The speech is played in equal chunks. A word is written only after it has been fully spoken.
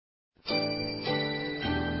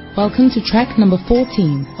Welcome to track number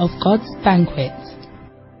 14 of God's Banquet.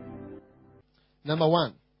 Number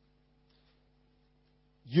 1.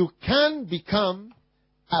 You can become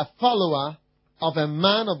a follower of a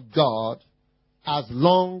man of God as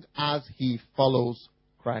long as he follows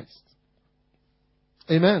Christ.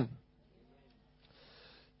 Amen.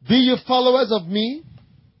 Be you followers of me,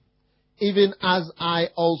 even as I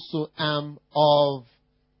also am of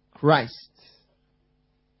Christ.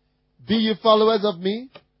 Be you followers of me,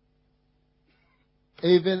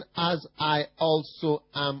 even as I also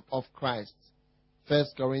am of Christ. 1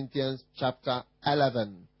 Corinthians chapter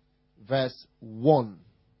 11, verse 1.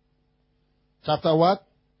 Chapter what?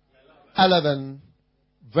 11,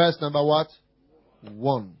 verse number what?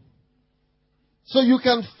 1. So you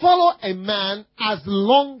can follow a man as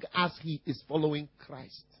long as he is following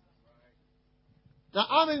Christ. Now,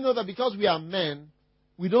 how many know that because we are men,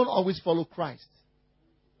 we don't always follow Christ?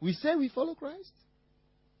 We say we follow Christ.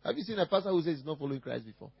 Have you seen a pastor who says he's not following Christ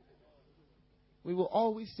before? We will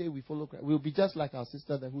always say we follow Christ. We'll be just like our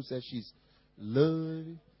sister there who says she's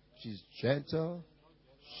loving, she's gentle,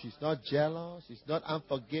 she's not jealous, she's not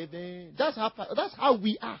unforgiving. That's how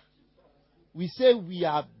we are. We say we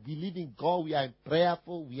are believing God, we are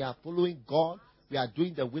prayerful, we are following God, we are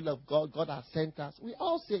doing the will of God, God has sent us. We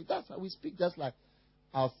all say that's how we speak, just like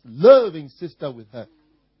our loving sister with her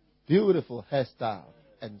beautiful hairstyle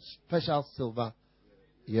and special silver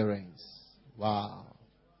earrings. Wow.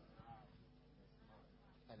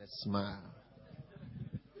 And a smile.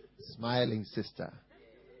 Smiling sister.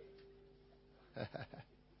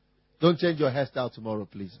 Don't change your hairstyle tomorrow,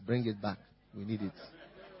 please. Bring it back. We need it.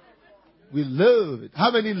 We love it.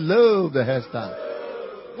 How many love the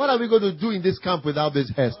hairstyle? What are we going to do in this camp without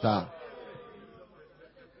this hairstyle?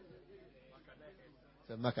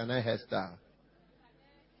 It's a Macanai hairstyle.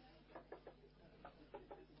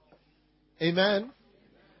 Amen.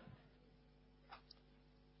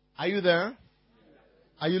 Are you there?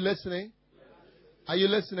 Are you listening? Are you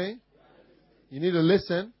listening? You need to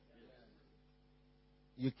listen.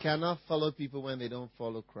 You cannot follow people when they don't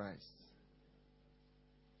follow Christ.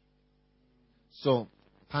 So,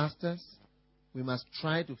 pastors, we must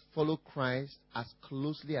try to follow Christ as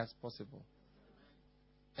closely as possible.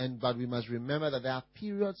 But we must remember that there are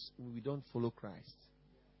periods when we don't follow Christ.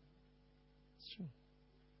 It's true.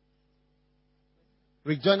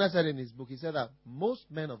 Rick Joyner said in his book, he said that most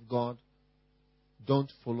men of God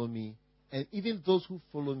don't follow me. And even those who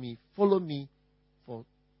follow me for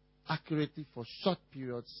accurately for short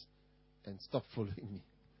periods and stop following me.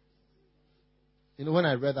 You know, when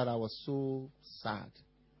I read that, I was so sad.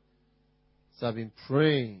 So I've been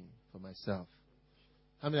praying for myself.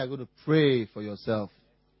 How many are going to pray for yourself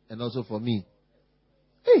and also for me?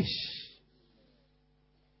 Ish.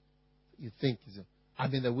 You think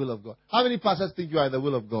I'm in the will of God. How many pastors think you are in the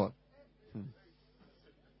will of God?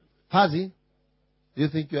 Hazi, do you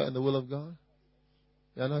think you are in the will of God?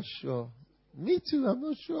 You are not sure. Me too, I'm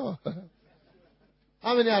not sure.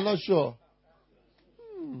 How many are not sure?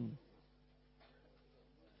 I'm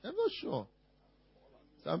not sure.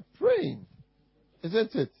 So I'm praying.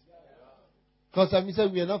 Isn't it? Because I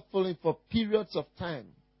said we are not following for periods of time.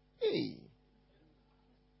 Hey.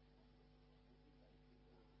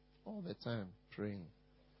 All the time praying.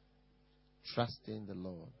 Trusting the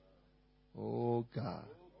Lord. Oh God.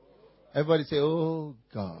 Everybody say, oh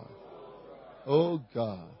God. Oh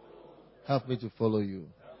God. Help me to follow you.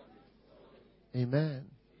 Amen.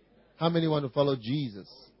 How many want to follow Jesus?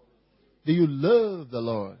 Do you love the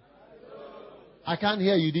Lord? I can't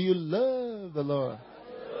hear you. Do you love the Lord?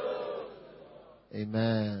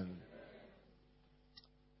 Amen.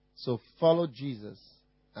 So follow Jesus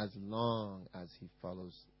as long as he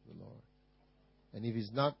follows the Lord. And if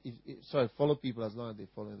he's not, follow people as long as they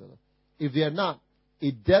follow the Lord. If they are not,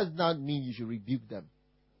 it does not mean you should rebuke them.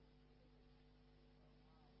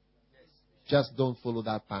 Just don't follow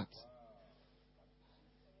that path.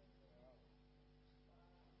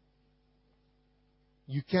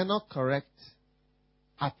 You cannot correct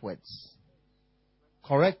upwards.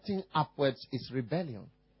 Correcting upwards is rebellion.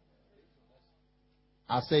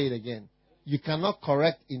 I'll say it again. You cannot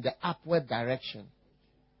correct in the upward direction.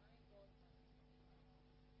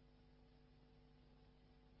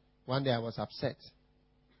 One day I was upset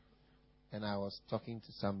and I was talking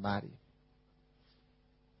to somebody.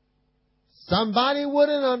 Somebody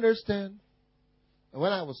wouldn't understand. And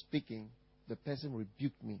when I was speaking, the person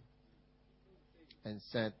rebuked me and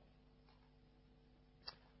said,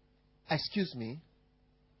 "Excuse me,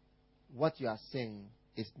 what you are saying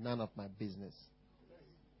is none of my business.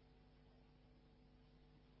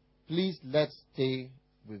 Please let's stay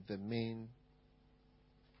with the main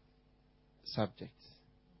subject."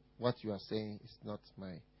 what you are saying is not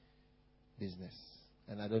my business.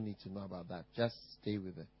 And I don't need to know about that. Just stay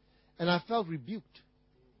with it. And I felt rebuked.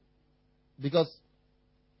 Because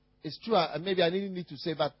it's true, maybe I didn't need to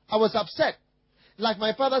say, but I was upset. Like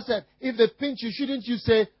my father said, if they pinch you, shouldn't you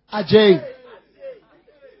say, Ajay?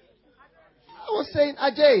 I was saying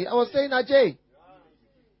Ajay.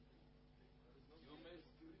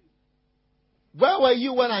 Where were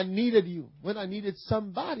you when I needed you? When I needed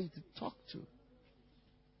somebody to talk to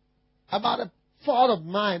about a fault of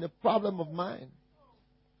mine, a problem of mine.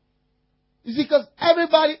 You see, because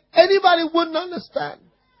anybody wouldn't understand.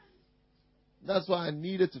 That's why I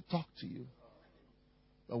needed to talk to you.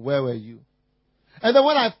 But where were you? And then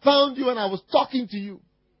when I found you and I was talking to you,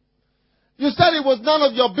 you said it was none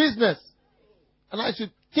of your business. And I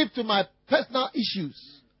should keep to my personal issues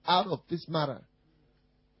out of this matter.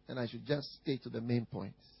 And I should just stay to the main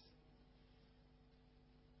points.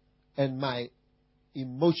 And my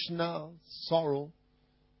emotional sorrow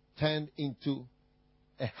turned into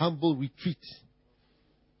a humble retreat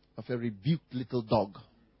of a rebuked little dog.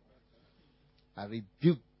 I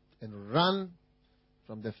rebuked and ran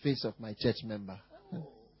from the face of my church member.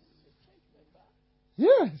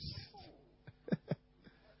 Yes.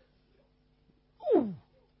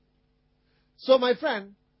 So my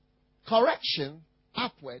friend, correction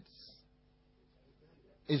upwards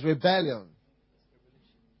is rebellion.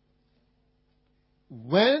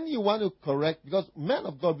 When you want to correct, because men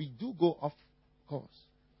of God, we do go off course.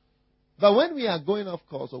 But when we are going off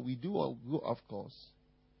course, or we do go off course,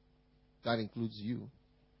 that includes you,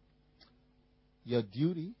 your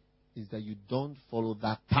duty is that you don't follow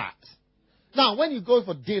that path. Now, when you go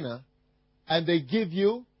for dinner, and they give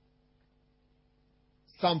you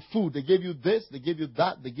some food, they give you this, they give you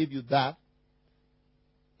that, they give you that,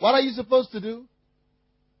 what are you supposed to do?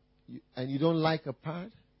 And you don't like a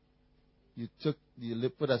part? You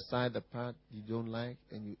put aside the part you don't like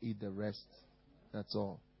and you eat the rest. That's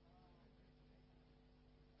all.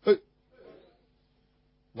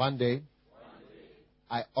 One day,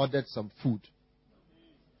 I ordered some food.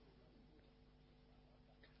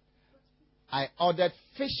 I ordered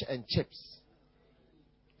fish and chips.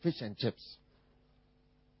 Fish and chips.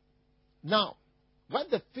 Now, when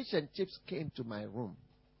the fish and chips came to my room,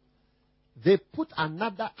 they put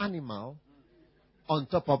another animal on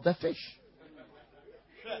top of the fish.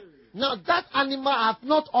 Now, that animal, I have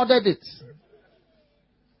not ordered it.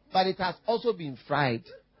 But it has also been fried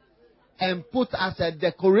and put as a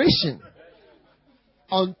decoration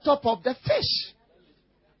on top of the fish.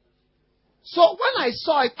 So when I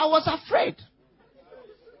saw it, I was afraid.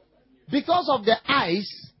 Because of the eyes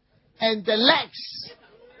and the legs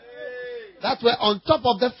that were on top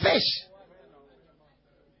of the fish.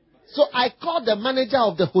 So I called the manager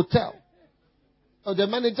of the hotel, or the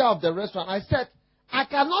manager of the restaurant. I said, I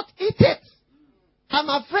cannot eat it. I'm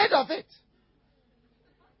afraid of it.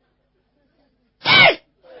 Hey!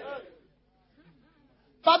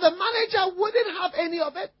 But the manager wouldn't have any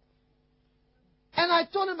of it. And I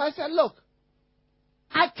told him, I said, look,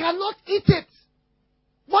 I cannot eat it.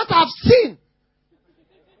 What I've seen,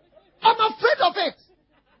 I'm afraid of it.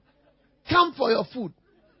 Come for your food.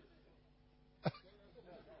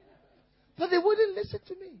 But they wouldn't listen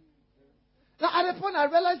to me. Now, at the point I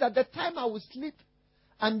realized that the time I would sleep,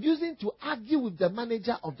 I'm using to argue with the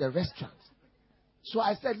manager of the restaurant. So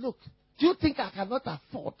I said, look, do you think I cannot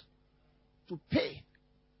afford to pay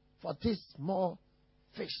for this small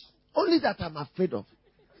fish? Only that I'm afraid of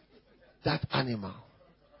that animal.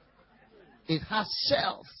 It has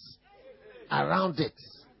shells around it.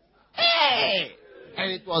 Hey!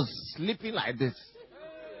 And it was sleeping like this.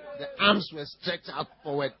 The arms were stretched out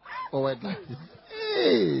forward like this.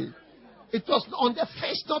 Hey! It was on the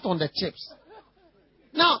fish, not on the chips.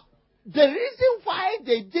 Now, the reason why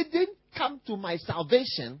they didn't come to my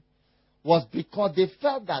salvation was because they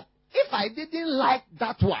felt that if I didn't like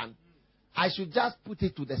that one, I should just put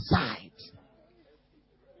it to the side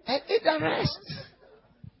and eat the rest.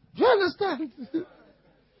 Do you understand?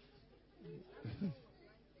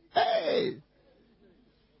 Hey!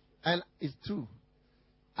 And it's true.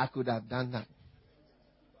 I could have done that.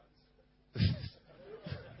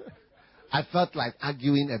 I felt like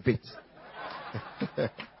arguing a bit.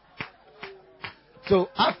 So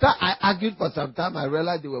after I argued for some time, I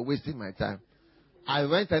realized they were wasting my time. I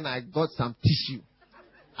went and I got some tissue.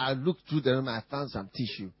 I looked through the room and I found some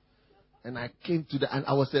tissue. And I came to and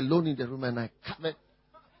I was alone in the room and I covered.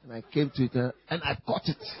 And I came to it and I caught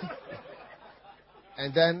it.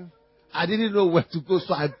 And then I didn't know where to go,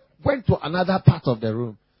 so I went to another part of the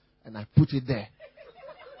room and I put it there.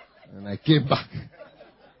 And I came back.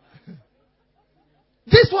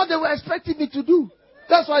 This is what they were expecting me to do.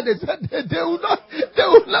 That's why they said they will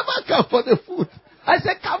never come for the food. I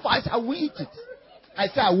said, come for. I said, I will eat it. I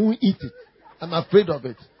said, I won't eat it. I'm afraid of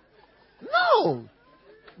it. No.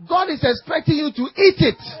 God is expecting you to eat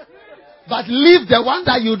it. But leave the one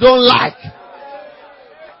that you don't like.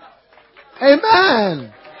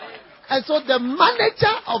 Amen. And so the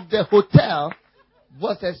manager of the hotel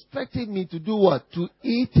was expecting me to do what? To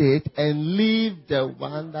eat it and leave the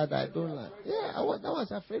one that I don't like. Yeah, I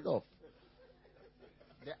was afraid of.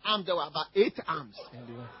 The arms, there were about 8 arms.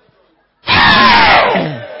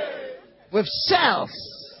 With shells.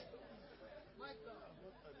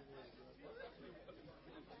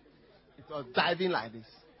 It was diving like this.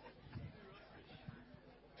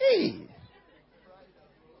 Hey.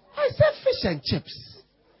 I said fish and chips.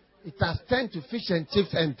 It has turned to fish and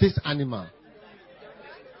chips and this animal.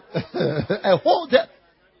 A whole day.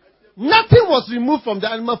 Nothing was removed from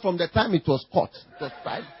the animal from the time it was caught. It was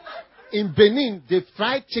fried. In Benin, they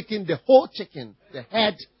fried chicken, the whole chicken, the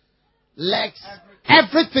head, legs,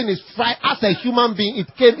 everything is fried. As a human being,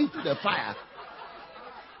 it came into the fire.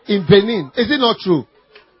 In Benin. Is it not true?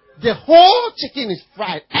 The whole chicken is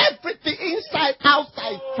fried. Everything inside,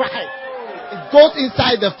 outside, fried. It goes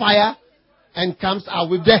inside the fire and comes out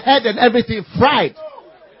with the head and everything fried.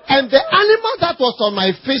 And the animal that was on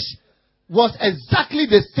my fish was exactly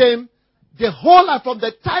the same. The whole lot from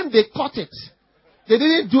the time they caught it. They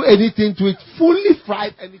didn't do anything to it. Fully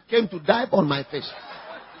fried and it came to dive on my fish.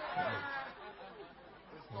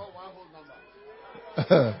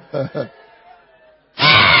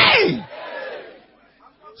 Hey!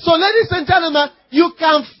 So ladies and gentlemen, you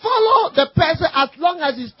can follow the person as long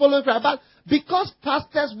as he's following Christ. But because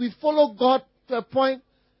pastors, we follow God to a point,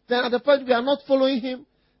 then at the point we are not following him,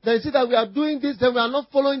 then you see that we are doing this, then we are not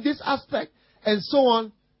following this aspect, and so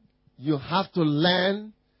on. You have to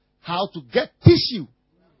learn how to get tissue.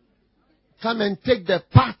 Come and take the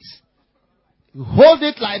part. You hold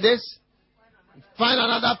it like this. You find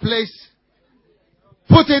another place.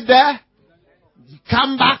 Put it there. You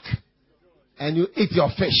come back. And you eat your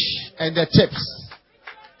fish and the chips.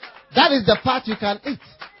 That is the part you can eat.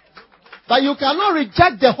 But you cannot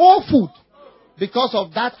reject the whole food because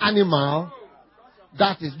of that animal.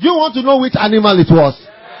 That is. Do you want to know which animal it was?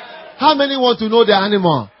 How many want to know the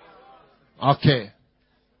animal? Okay.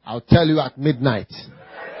 I'll tell you at midnight.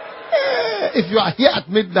 If you are here at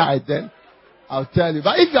midnight, then I'll tell you.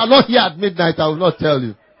 But if you are not here at midnight, I will not tell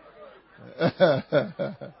you.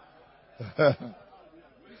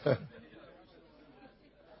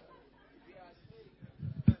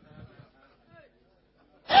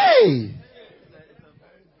 Hey!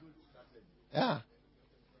 Yeah.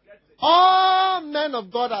 All men of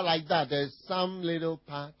God are like that. There's some little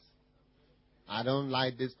part. I don't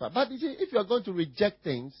like this part. But you see, if you're going to reject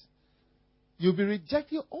things, you'll be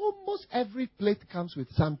rejecting almost every plate comes with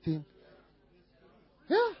something.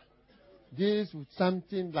 Yeah. This with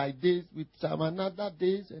something like this, with some another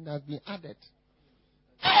this, and has been added.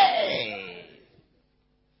 Hey!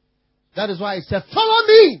 That is why he said, follow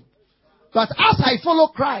me. But as I follow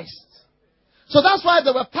Christ. So that's why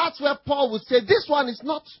there were parts where Paul would say, this one is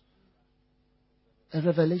not a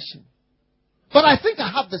revelation. But I think I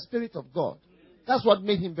have the Spirit of God. That's what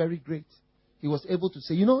made him very great. He was able to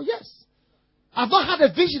say, yes. I've not had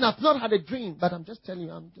a vision. I've not had a dream. But I'm just telling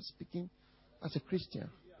you, I'm just speaking as a Christian.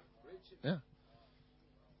 Yeah.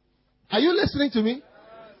 Are you listening to me?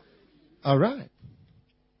 All right.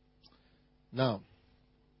 Now,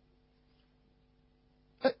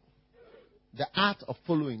 the art of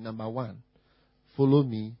following, number one. Follow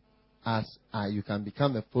me as I. You can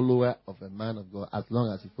become a follower of a man of God as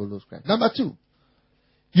long as he follows Christ. Number two.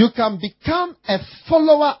 You can become a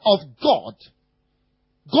follower of God.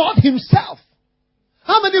 God himself.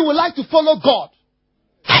 How many would like to follow God?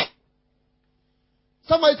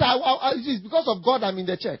 Somebody say, it's because of God I'm in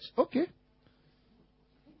the church. Okay.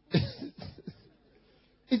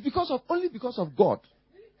 It's only because of God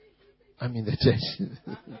I'm in the church.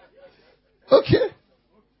 Okay.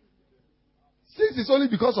 Since it's only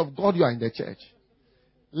because of God you are in the church,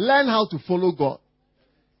 learn how to follow God.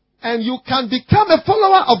 And you can become a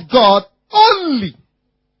follower of God only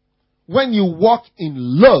when you walk in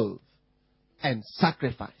love and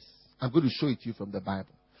sacrifice. I'm going to show it to you from the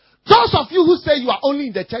Bible. Those of you who say you are only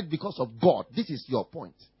in the church because of God, this is your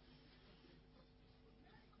point.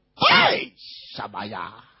 Hey!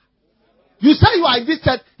 Shabaya. You say you are in this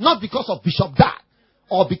church not because of Bishop Dad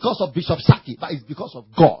or because of Bishop Saki, but it's because of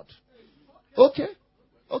God. Okay.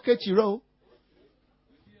 Okay, Chiro.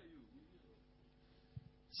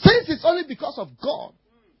 Since it's only because of God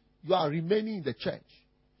you are remaining in the church,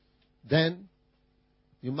 then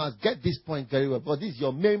you must get this point very well. But this is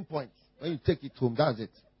your main point. When you take it home, that's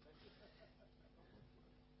it.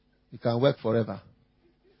 You can work forever.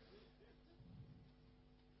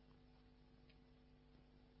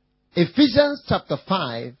 Ephesians chapter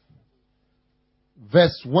 5,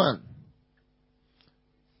 verse 1.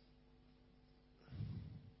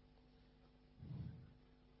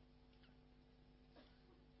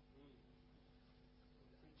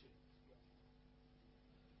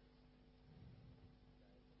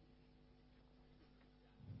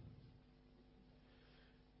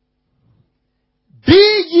 Be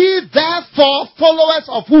ye therefore followers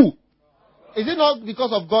of who? Is it not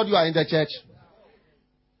because of God you are in the church?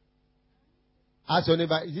 Ask your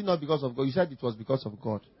neighbor, is it not because of God? You said it was because of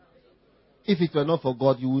God. If it were not for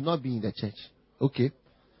God, you would not be in the church. Okay.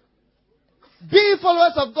 Be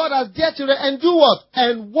followers of God as dear children and do what?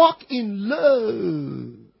 And walk in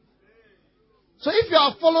love. So if you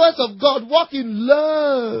are followers of God, walk in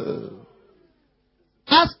love.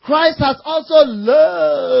 As Christ has also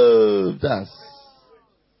loved us.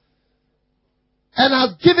 And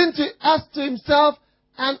has given to us to himself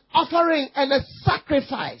an offering and a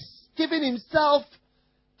sacrifice. Giving himself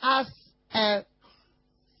as a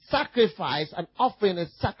sacrifice, an offering, a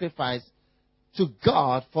sacrifice to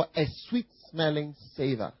God for a sweet smelling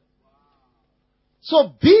savor.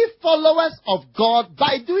 So be followers of God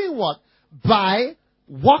by doing what? By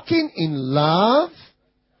walking in love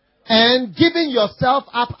and giving yourself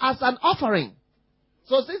up as an offering.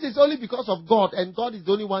 So since it's only because of God and God is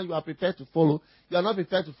the only one you are prepared to follow, you are not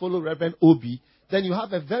prepared to follow Reverend Obi, then you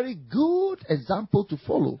have a very good example to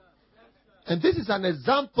follow. And this is an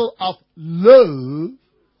example of love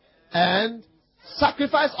and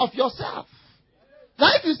sacrifice of yourself. Now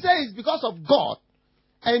if you say it's because of God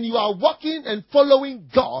and you are walking and following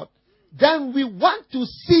God, then we want to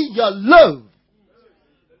see your love.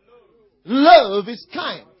 Love is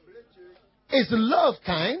kind. Is love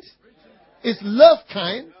kind? Is love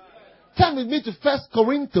kind? Turn with me to 1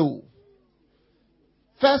 Corinthians.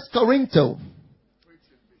 1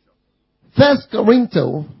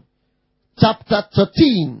 Corinthians chapter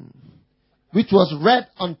 13, which was read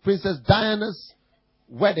on Princess Diana's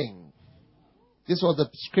wedding. This was the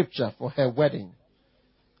scripture for her wedding.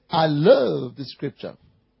 I love the scripture.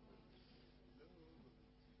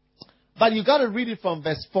 But you got to read it from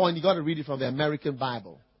verse 4 and you got to read it from the American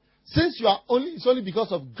Bible. Since it's only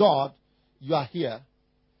because of God you are here.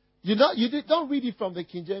 Don't read it from the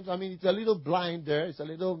King James. I mean, it's a little blind there. It's a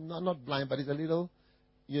little, not blind, but it's a little,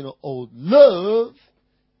 old. Love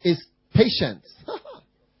is patient.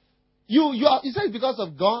 You say it's because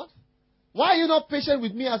of God? Why are you not patient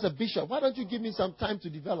with me as a bishop? Why don't you give me some time to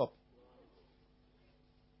develop?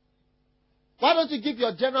 Why don't you give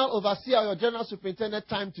your general overseer or your general superintendent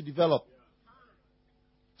time to develop?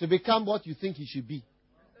 To become what you think he should be.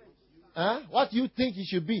 What you think he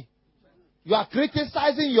should be. You are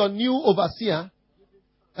criticizing your new overseer.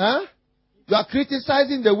 You are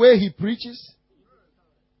criticizing the way he preaches.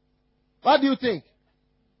 What do you think?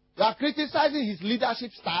 You are criticizing his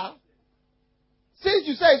leadership style. Since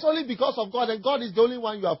you say it's only because of God and God is the only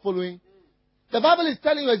one you are following, the Bible is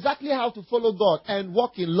telling you exactly how to follow God and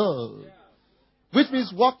walk in love. Which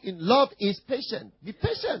means walk in love is patient. Be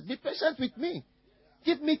patient. Be patient with me.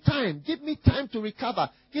 Give me time. Give me time to recover.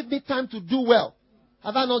 Give me time to do well.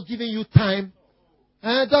 Have I not given you time?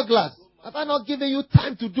 Douglas, have I not given you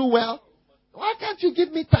time to do well? Why can't you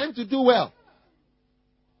give me time to do well?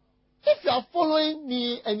 If you are following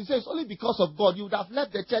me and you say it's only because of God, you would have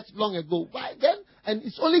left the church long ago. Why then? And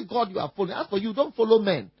it's only God you are following. As for you, don't follow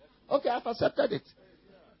men. Okay, I've accepted it.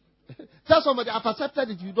 Tell somebody, I've accepted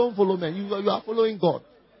it. You don't follow men. You are following God.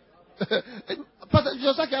 Pastor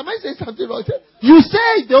Josaki, am I saying something wrong? You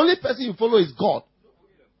say the only person you follow is God.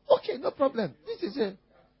 Okay, no problem. This is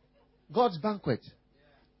God's banquet.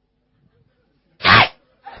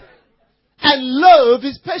 And love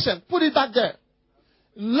is patient. Put it back there.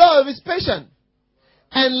 Love is patient.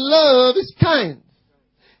 And love is kind.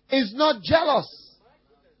 It's not jealous.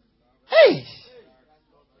 Hey!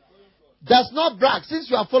 Does not brag since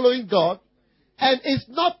you are following God. And it's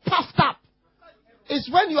not puffed up.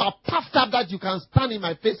 It's when you are puffed up that you can stand in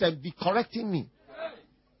my face and be correcting me.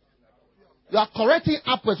 You are correcting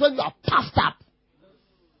upwards when you are puffed up.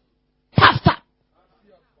 Puffed up.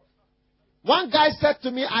 One guy said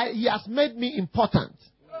to me, he has made me important.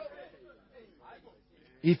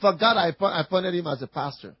 He forgot I appointed him as a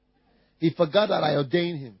pastor. He forgot that I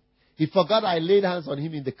ordained him. He forgot I laid hands on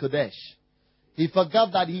him in the Kodesh. He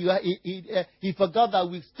forgot that he forgot that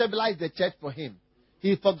we stabilized the church for him.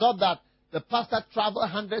 He forgot that the pastor traveled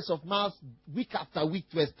hundreds of miles week after week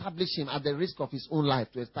to establish him at the risk of his own life,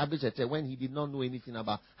 to establish a church when he did not know anything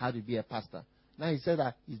about how to be a pastor. Now he said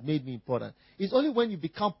that he's made me important. It's only when you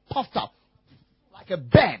become puffed up like a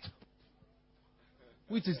bird,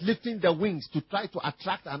 which is lifting the wings to try to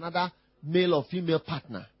attract another male or female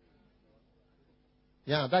partner.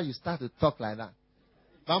 Yeah, that you start to talk like that.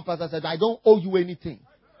 One pastor said, I don't owe you anything.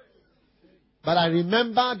 But I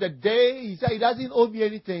remember the day he said he doesn't owe me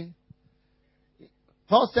anything.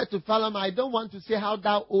 Paul said to Philemon, I don't want to say how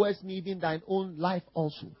thou owest me even thine own life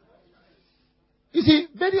also. You see,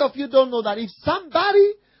 many of you don't know that if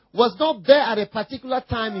somebody was not there at a particular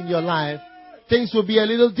time in your life, things will be a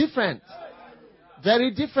little different.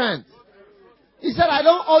 Very different. He said, I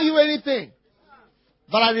don't owe you anything.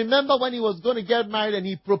 But I remember when he was going to get married and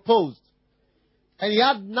he proposed. And he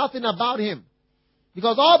had nothing about him.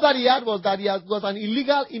 Because all that he had was that he was an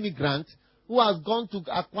illegal immigrant who has gone to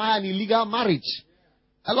acquire an illegal marriage.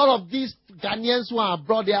 A lot of these Ghanaians who are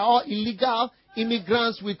abroad, they are all illegal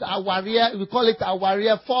immigrants with awaria, we call it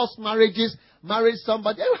awaria, false marriages, marry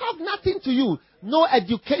somebody. They have nothing to you. No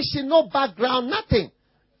education, no background, nothing.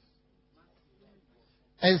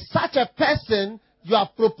 And such a person, you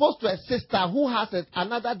have proposed to a sister who has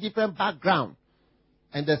another different background.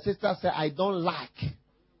 And the sister said, I don't like.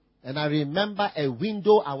 And I remember a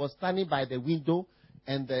window, I was standing by the window,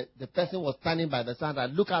 and the person was standing by the side. I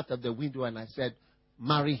looked out of the window and I said,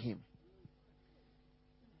 marry him.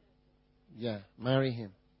 Yeah, marry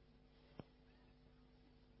him.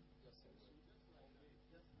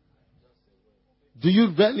 Do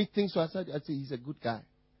you really think so? I said, he's a good guy.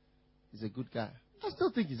 He's a good guy. I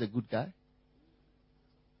still think he's a good guy.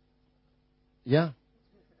 Yeah.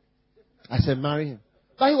 I said, marry him.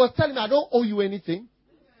 But he was telling me, I don't owe you anything.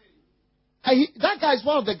 That guy is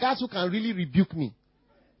one of the guys who can really rebuke me.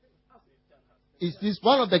 Is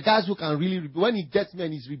one of the guys who can really rebuke. When he gets me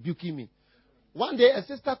and he's rebuking me. One day, a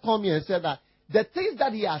sister called me and said that the things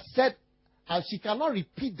that he has said, she cannot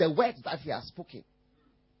repeat the words that he has spoken.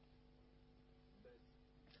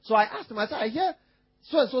 So I asked him, I said, I hear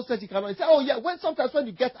so-and-so said he cannot. He said, oh yeah, sometimes when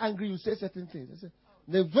you get angry, you say certain things. I said,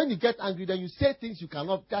 then when you get angry, then you say things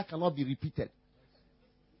that cannot be repeated.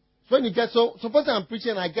 So when you get, suppose I'm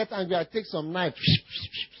preaching and I get angry, I take some knife.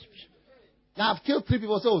 Now I've killed 3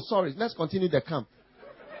 people, so sorry, let's continue the camp.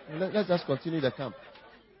 Let's just continue the camp.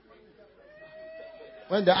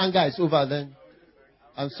 When the anger is over, then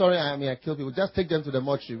I'm sorry, I kill people. Just take them to the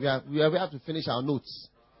mortuary. We have to finish our notes.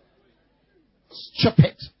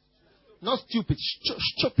 Stupid. Not stupid.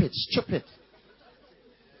 Stupid.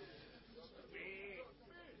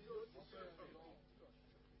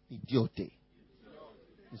 Idiote.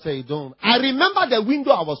 You say you don't. I remember the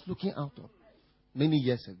window I was looking out of many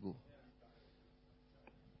years ago.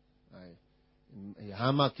 A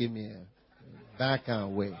hammer came here. Back and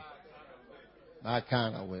away. Back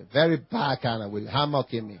kind of way. Very bad kind of way. Hammer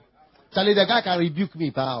came in. Charlie, the guy can rebuke me,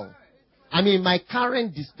 pal. I mean, my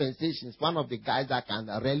current dispensation is one of the guys that can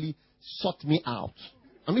really sort me out.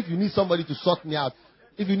 I mean, if you need somebody to sort me out,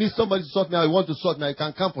 you want to sort me out, you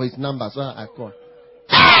can come for his number. So I call.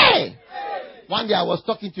 Hey! One day I was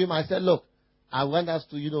talking to him. I said, look, I want us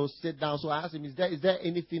to, sit down. So I asked him, is there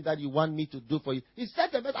anything that you want me to do for you? He said,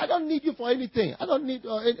 I don't need you for anything. I don't need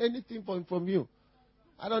anything from you.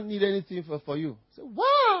 I don't need anything for you. I said,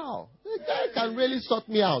 wow, the guy can really sort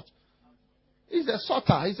me out. He's a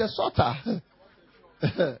sorter.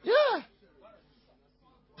 Yeah.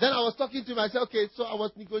 Then I was talking to him. I said, okay, so I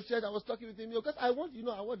was negotiating. I was talking with him because I want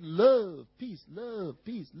love, peace.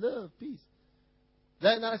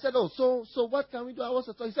 Then I said, so what can we do? I was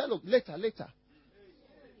talking. He said, look, later.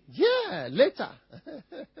 Yeah, later.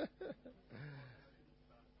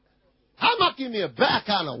 Hammer give me a bad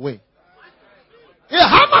kind of way. Yeah,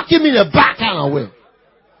 hammer give me a bad kind of way.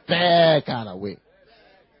 Bad kind of way.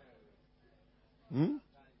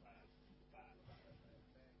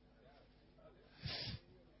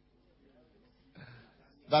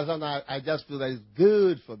 That's why I just feel that it's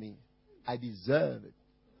good for me. I deserve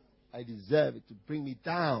it to bring me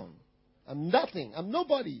down. I'm nothing. I'm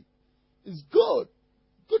nobody. It's good.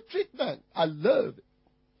 Good treatment. I love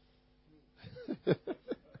it.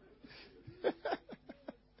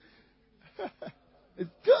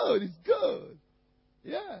 It's good.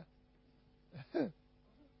 Yeah.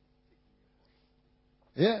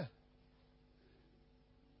 Yeah.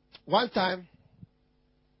 One time,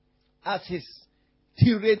 as his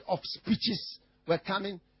tirade of speeches were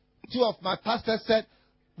coming, 2 of my pastors said,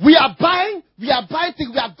 we are buying things,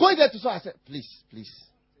 we are going there to. So I said, please,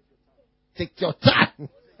 take your time.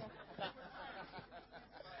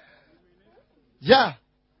 Yeah.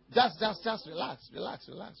 Just relax.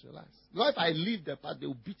 Now if I leave the part, they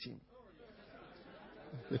will beat him.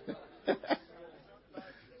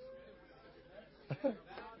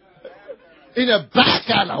 In a bad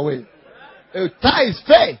kind of way. He tie his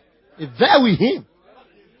face. He there with him.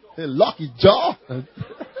 He lock his jaw.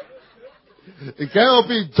 He can't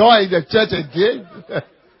open his jaw in the church again.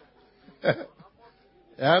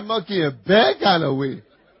 I'm mocking a bad kind of way.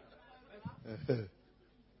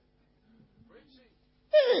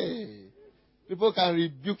 Hey, people can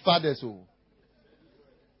rebuke fathers. Oh.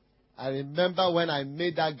 I remember when I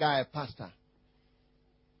made that guy a pastor.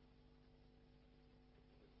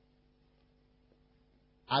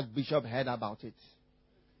 Archbishop heard about it.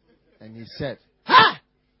 And he said, "Ha!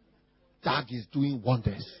 Doug is doing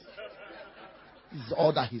wonders." This is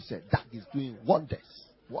all that he said. Doug is doing wonders.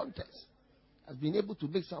 Wonders. Has been able to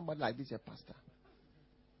make somebody like this a pastor.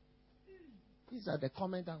 These are the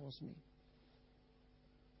comment that was made.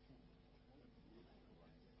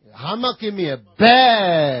 Hammocking me a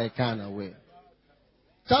bad kind of way.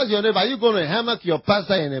 Tell your neighbor, are you going to hammock your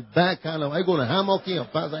pastor in a bad kind of way? Are you going to hammock your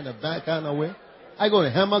pastor in a bad kind of way? Are you going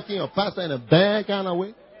to hammock your pastor in a bad kind of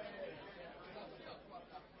way?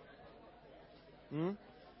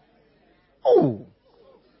 Oh.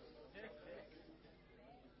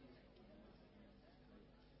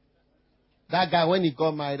 That guy, when he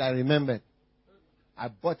got married, I remembered. I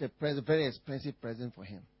bought a present, very expensive present for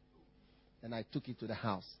him. And I took it to the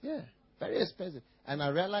house. Yeah, very expensive. And I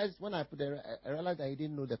realized when I put it, I realized that he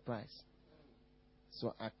didn't know the price.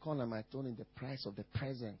 So I called him, I told him the price of the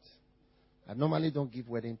present. I normally don't give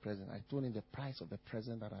wedding present. I told him the price of the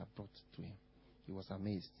present that I brought to him. He was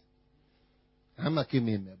amazed. I'm not giving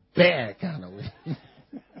him a bad kind of way.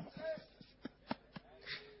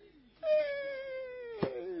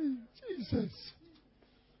 Jesus.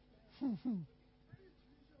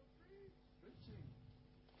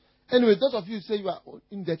 Anyway, those of you who say you are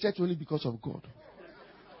in the church only because of God.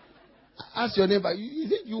 Ask your neighbor,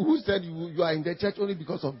 is it you who said you are in the church only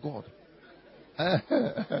because of God?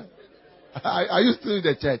 Are you still in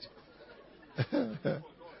the church?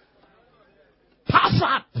 Puff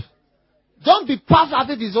up! Don't be puffed up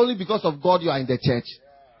if it's only because of God you are in the church.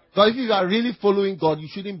 Because if you are really following God, you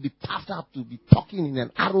shouldn't be puffed up to be talking in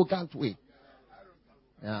an arrogant way.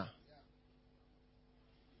 Yeah.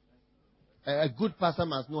 A good pastor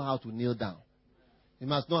must know how to kneel down. He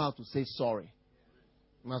must know how to say sorry.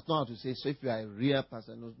 He must know how to say, so if you are a real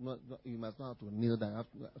pastor, you must know how to kneel down.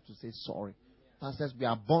 You have to say sorry. Pastors, we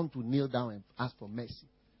are born to kneel down and ask for mercy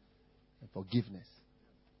and forgiveness.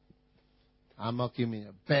 I'm not giving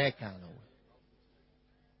a bad kind of way.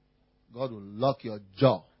 God will lock your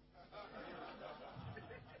jaw.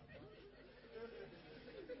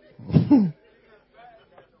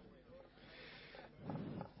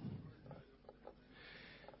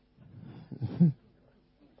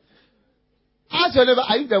 Ask your neighbor,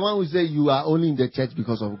 are you the one who say you are only in the church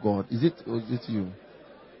because of God? Is it you?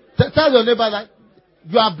 Tell your neighbor that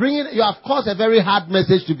you have caused a very hard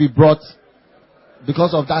message to be brought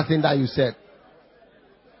because of that thing that you said.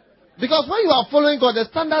 Because when you are following God, the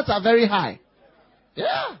standards are very high.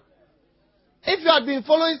 Yeah. If you had been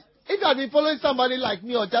following somebody like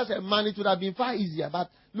me or just a man, it would have been far easier. But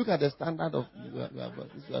look at the standard of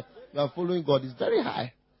you are following God. It's very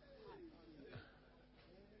high.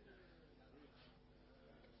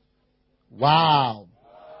 Wow.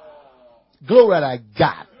 Glory to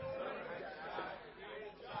God.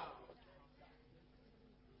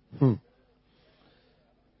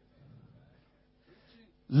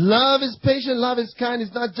 Love is patient, love is kind,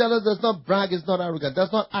 it's not jealous, does not brag, it's not arrogant,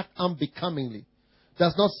 does not act unbecomingly,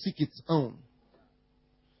 does not seek its own,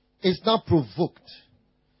 is not provoked,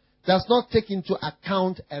 does not take into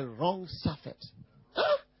account a wrong surfeit.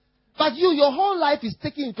 Huh? But your whole life is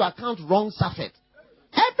taking into account wrong surfeit.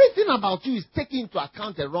 Everything about you is taking into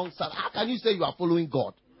account a wrong surfeit. How can you say you are following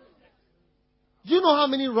God? Do you know how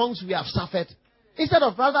many wrongs we have suffered? Instead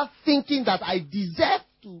of rather thinking that I deserve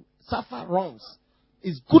to suffer wrongs,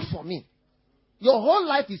 is good for me. Your whole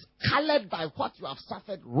life is colored by what you have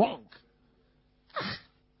suffered wrong.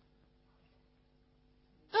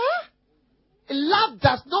 Love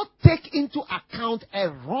does not take into account a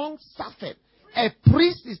wrong suffered. A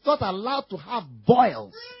priest is not allowed to have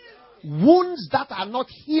boils, wounds that are not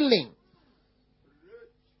healing.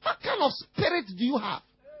 What kind of spirit do you have?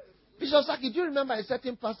 Bishop Saki, do you remember a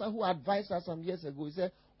certain pastor who advised us some years ago? He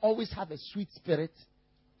said, always have a sweet spirit.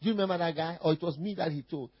 Do you remember that guy? Or it was me that he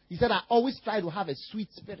told. He said, I always try to have a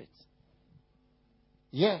sweet spirit.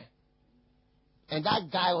 Yeah. And that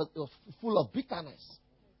guy was full of bitterness.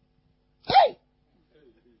 Hey!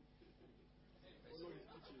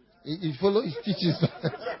 He follows his teachings.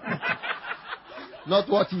 Not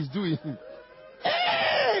what he's doing.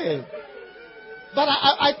 Hey! But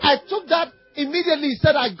I took that immediately. He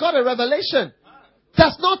said, I got a revelation.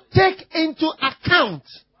 does not take into account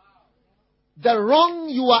the wrong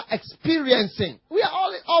you are experiencing. We are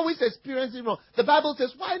always experiencing wrong. The Bible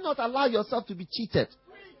says, why not allow yourself to be cheated?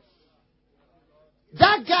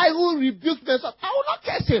 That guy who rebuked me, I will not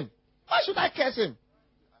curse him. Why should I curse him?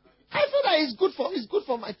 I feel that it's good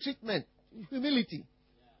for my treatment. Humility.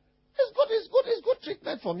 It's good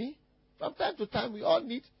treatment for me. From time to time, we all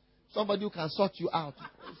need somebody who can sort you out.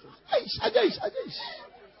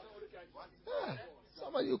 Yeah.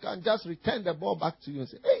 Somebody who can just return the ball back to you and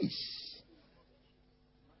say, hey,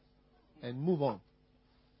 and move on.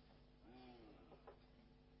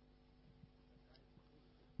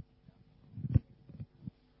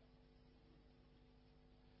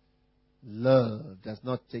 Love does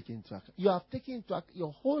not take into account. You have taken into account.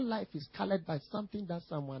 Your whole life is colored by something that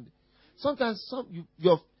someone did. Sometimes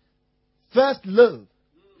your first love,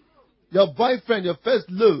 your boyfriend, your first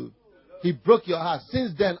love, he broke your heart.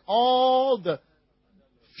 Since then, all the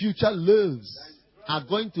future loves are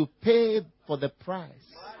going to pay for the price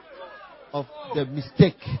of the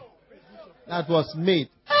mistake that was made.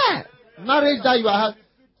 Marriage that you are having.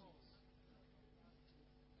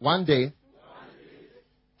 One day,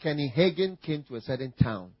 Kenny Hagin came to a certain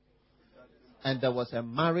town, and there was a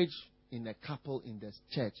marriage in a couple in the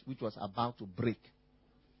church which was about to break.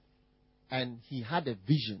 And he had a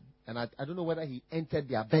vision, and I don't know whether he entered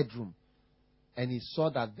their bedroom, and he saw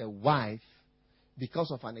that the wife, because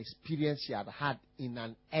of an experience she had had in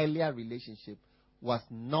an earlier relationship, was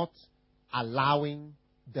not allowing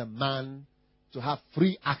the man to have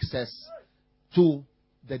free access to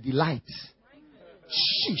the delight.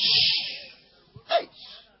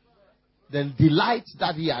 The delight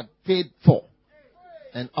that he had paid for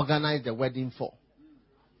and organized the wedding for.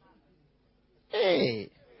 Hey.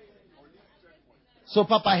 So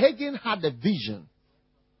Papa Hagin had a vision.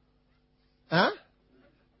 Huh?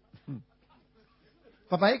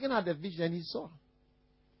 Papa Hagin had a vision and he saw.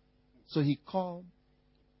 So he called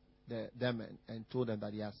them and told them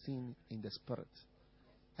that he had seen in the spirit.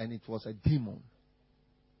 And it was a demon.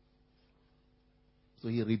 So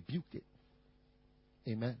he rebuked it.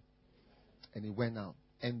 Amen. And he went out.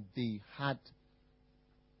 And they had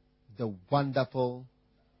the wonderful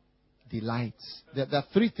delights. There are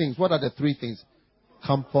three things. What are the three things?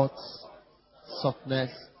 Comfort,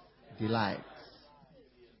 softness, delight.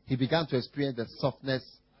 He began to experience the softness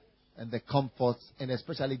and the comforts and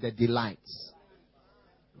especially the delights.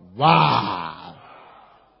 Wow!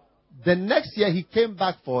 The next year he came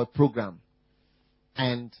back for a program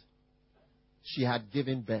and she had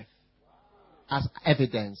given birth as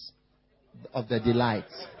evidence of the delight.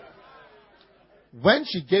 When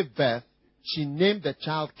she gave birth, she named the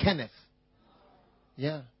child Kenneth.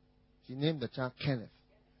 Yeah. She named the child Kenneth.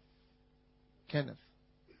 Kenneth.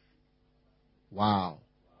 Wow.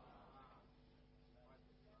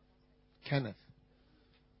 Kenneth.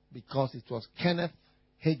 Because it was Kenneth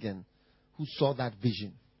Hagin who saw that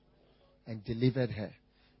vision and delivered her.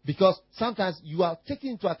 Because sometimes you are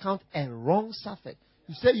taking into account a wrong suffered.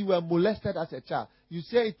 You say you were molested as a child. You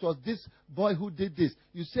say it was this boy who did this.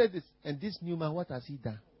 You say this. And this new man, what has he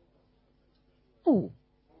done? Oh.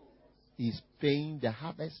 He's paying the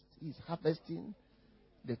harvest. He's harvesting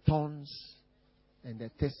the thorns and the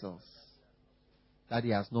thistles that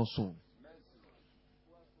he has not sown.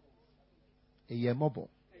 A year mobile.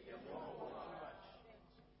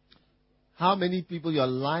 How many people your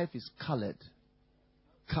life is colored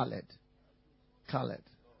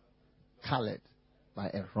by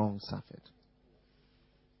a wrong suffered?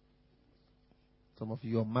 Some of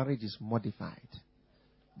you, your marriage is modified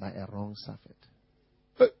by a wrong suffered.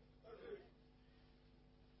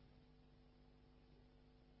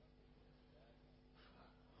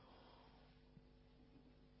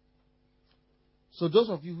 So those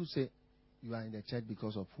of you who say you are in the church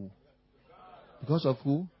because of who? Because of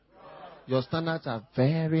who? Your standards are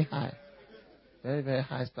very high. Very, very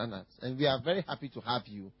high standards. And we are very happy to have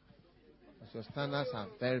you. Because your standards are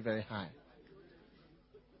very, very high.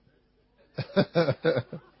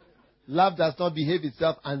 Love does not behave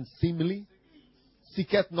itself unseemly.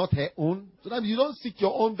 Seeketh not her own. So that you don't seek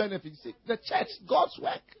your own benefit. Seek the church, God's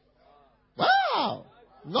work. Wow.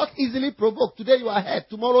 Not easily provoked. Today you are ahead.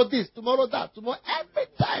 Tomorrow this. Tomorrow that. Tomorrow every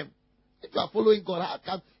time. If you are following God, how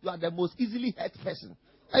come you are the most easily hurt person?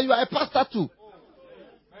 And you are a pastor too.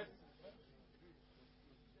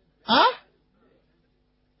 Huh?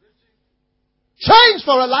 Change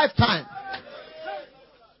for a lifetime.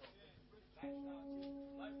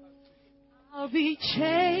 I'll be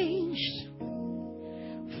changed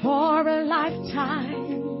for a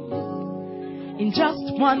lifetime in just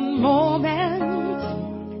one moment.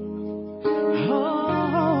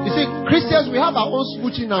 Oh. You see, See, Christians, we have our own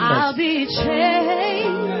smooching numbers. I'll be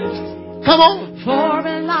changed Come on. for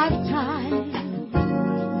a lifetime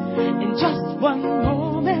in just one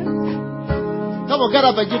moment. Come on, get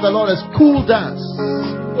up and give the Lord a cool dance.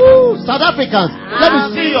 Woo! South Africans, let me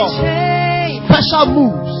see your special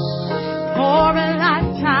moves. For a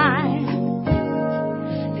lifetime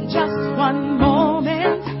in just one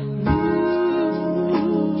moment.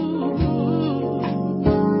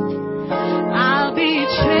 I'll be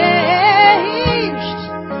changed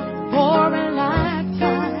for a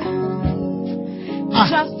lifetime in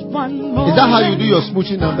just one moment. Is that how you do your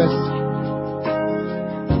smooching numbers?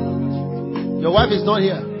 Your wife is not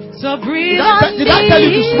here. So breathe Did I tell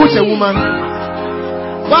you to smooch a woman?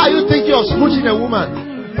 Why are you thinking of smooching a woman?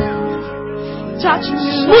 Touch me,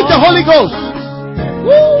 smooch the Holy Ghost. Oh,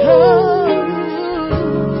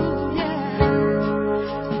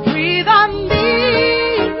 yeah. Breathe on me.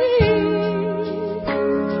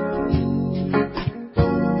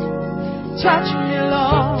 Touch me,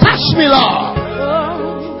 Lord. Touch me, Lord.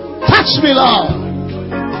 Oh. Touch me, Lord.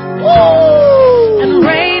 Woo. And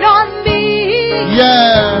rain on me.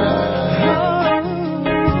 Yeah.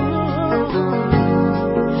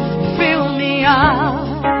 Fill me up.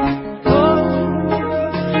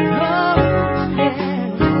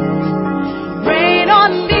 Rain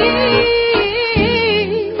on me.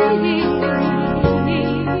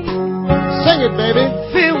 Sing it, baby.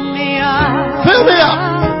 Fill me up. Fill me up.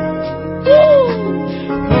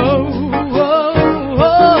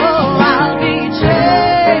 I'll be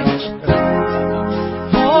changed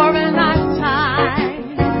for a lifetime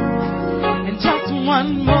in just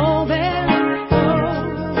one moment.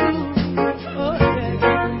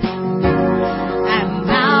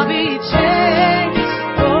 And I'll be changed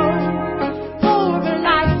for a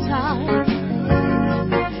lifetime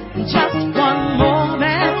in just one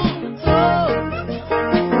moment.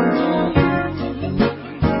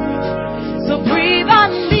 So breathe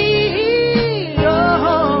on me.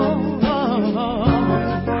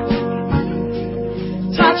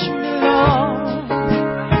 Touch me, Lord.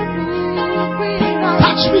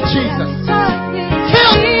 Touch me, Jesus. Touch me.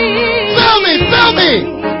 Fill me. Fill me.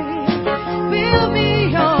 Fill me,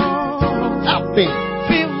 oh. Help me.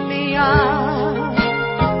 Fill me up.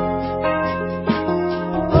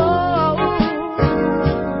 Oh,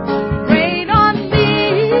 rain on me.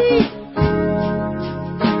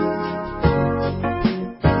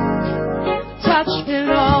 Touch me,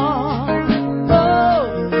 Lord.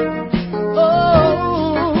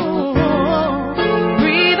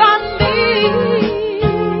 Breathe on me.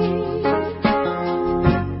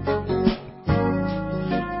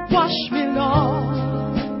 Wash me, Lord.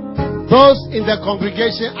 Those in the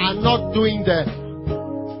congregation are not doing the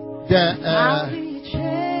I'll be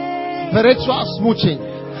changed spiritual smooching.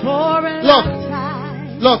 for a Look.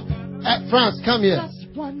 lifetime. Look, France, come here. Just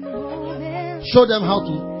one moment. Show them how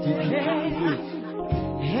to.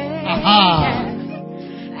 Aha.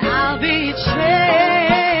 I'll be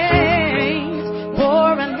changed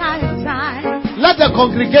for a lifetime. Let the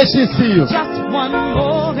congregation see you. Just one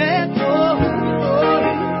moment.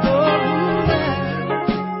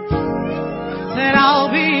 Said I'll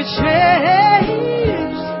be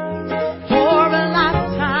changed for a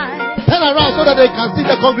lifetime. Turn around so that they can see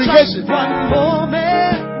the congregation. Just one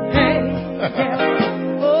moment.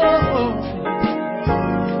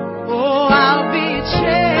 I'll be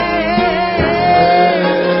changed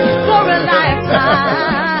for a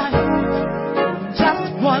lifetime.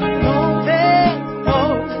 Just one moment.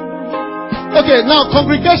 Okay, now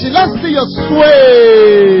congregation, let's see your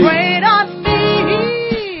sway. Rain on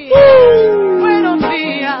me. Woo. Rain on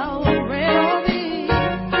me. Rain on me.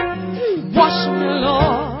 Wash me,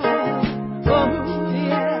 Lord. Oh,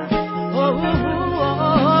 yeah. Oh.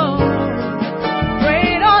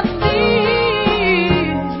 Rain on me.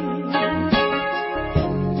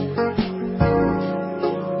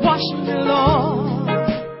 Wash me, Lord.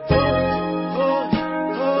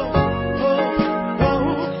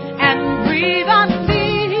 And breathe on me.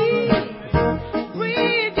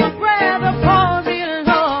 Breathe your breath.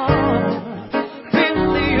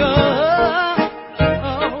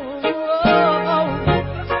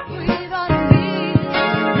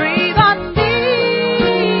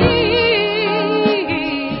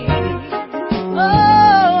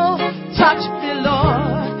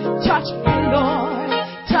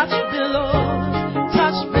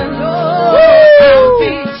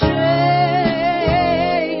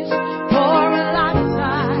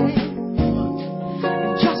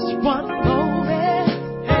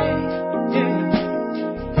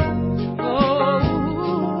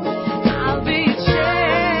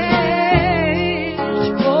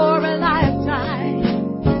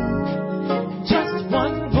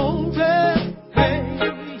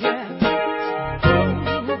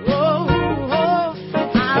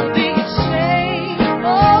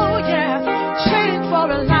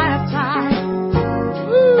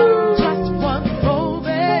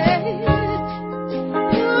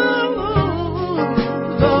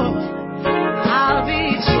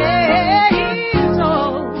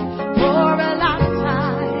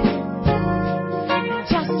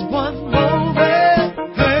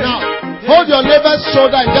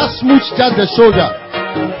 shoulder and just smooch just the shoulder.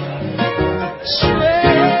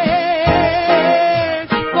 Strength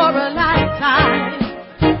for a lifetime.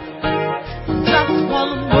 Just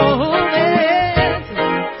one moment.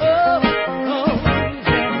 Oh,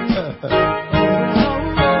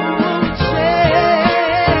 strength.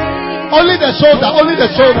 Only the shoulder, only the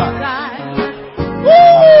shoulder.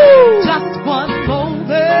 Woo! Just one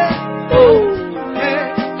moment.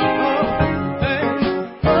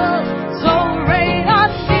 So rain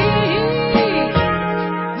on me,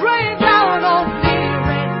 rain down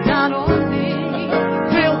on me,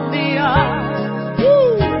 fill me up.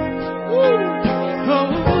 Oh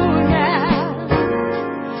yeah,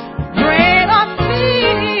 rain on me,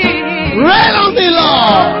 Rain on me,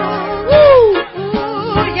 Lord. Ooh,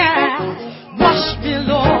 yeah, wash me,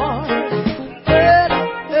 Lord.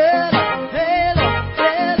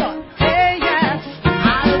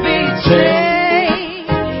 I'll be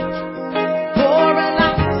changed for a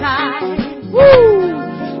lifetime.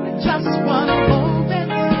 Just one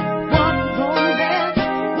moment, one moment,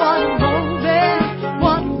 one moment,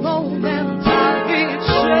 one moment. I'll be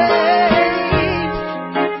changed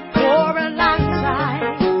for a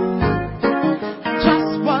lifetime.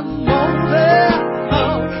 Just one moment.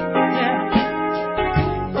 Oh, yeah.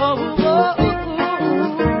 Oh,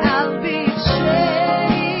 I'll be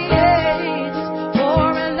changed for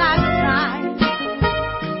a lifetime.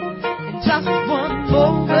 Just one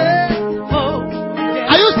moment. Oh, yeah.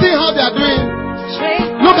 Are you seeing how they are doing? Change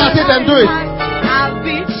Look at it and do it. I'll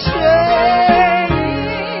be changed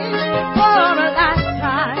for a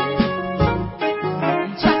lifetime.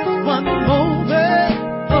 Just one moment.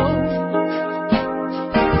 Oh,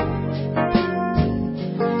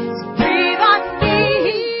 breathe on me.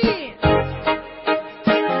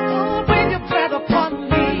 Oh, bring your breath upon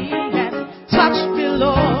me and touch me,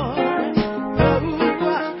 Lord.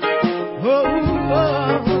 Oh,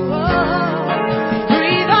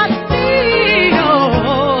 breathe on me. Oh,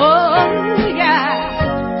 yeah.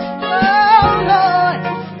 Oh, Lord,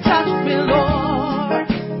 touch me, Lord.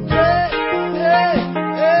 Hey, hey,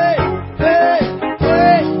 hey, hey,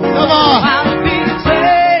 hey. Come on. I'll be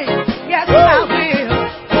saved. Yes, I will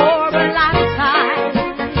for a lifetime.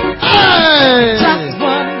 Hey! Just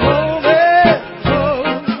one moment.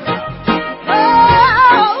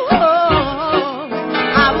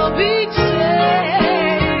 I will be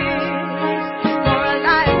changed for a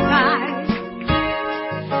lifetime.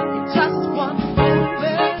 Just one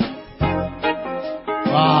moment.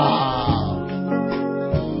 Wow.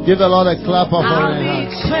 Give the Lord a clap of I'll your be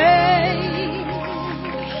hands. changed.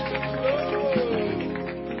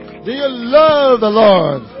 Do you love the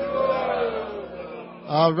Lord?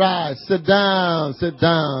 All right. Sit down, sit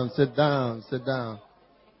down, sit down, sit down.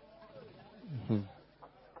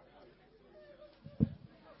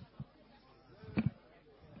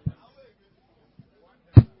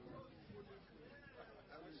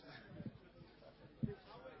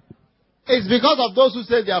 It's because of those who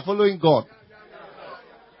say they are following God.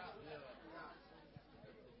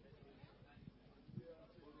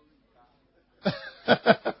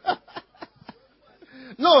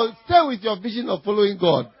 No, stay with your vision of following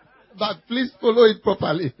God. But please follow it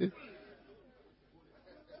properly.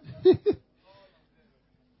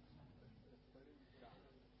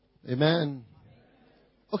 Amen.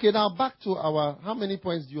 Okay, now back to our... How many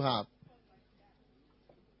points do you have?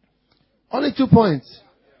 Only 2 points.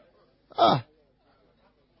 Out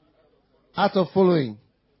of following.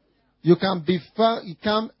 You can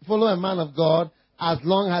follow a man of God as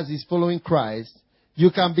long as he's following Christ.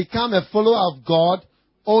 You can become a follower of God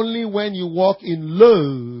only when you walk in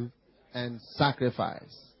love and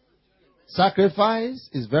sacrifice. Sacrifice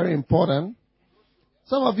is very important.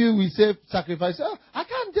 Some of you will say sacrifice. Oh, I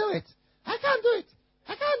can't do it. I can't do it.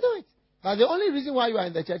 I can't do it. But the only reason why you are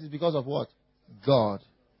in the church is because of what? God.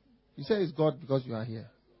 You say it's God because you are here.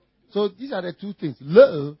 So these are the two things.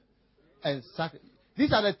 Love and sacrifice.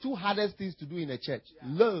 These are the two hardest things to do in a church.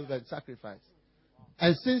 Love and sacrifice.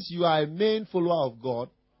 And since you are a main follower of God,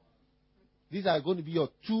 these are going to be your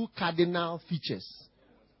two cardinal features.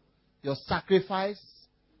 Your sacrifice,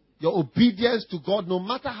 your obedience to God, no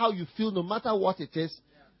matter how you feel, no matter what it is.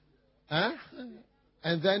 And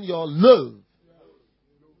then your love.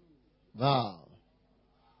 Wow.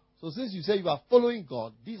 So since you say you are following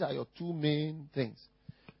God, these are your two main things.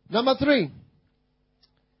 Number 3.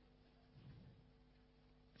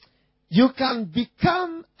 You can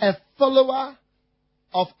become a follower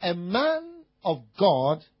of a man of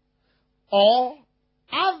God or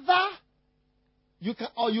you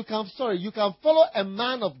can follow a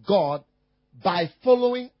man of God by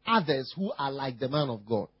following others who are like the man of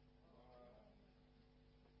God.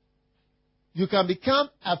 You can become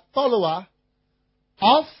a follower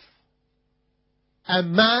of a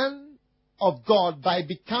man of God by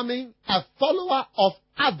becoming a follower of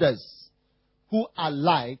others who are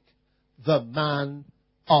like the man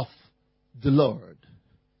of the Lord.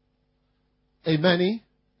 Amen.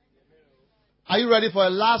 Are you ready for a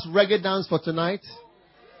last reggae dance for tonight?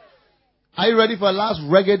 Are you ready for a last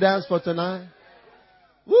reggae dance for tonight?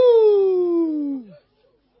 Woo!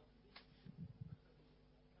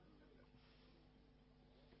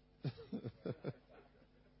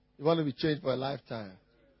 You want to be changed for a lifetime?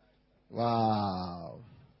 Wow.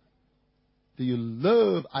 Do you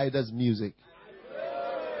love Ida's music?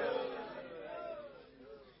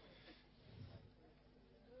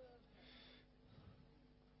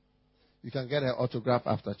 You can get her autograph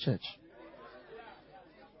after church.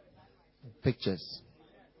 Pictures.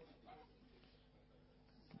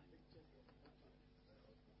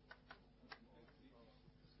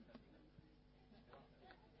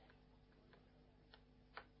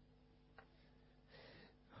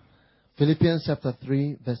 Philippians chapter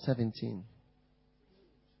 3, verse 17.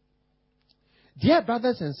 Dear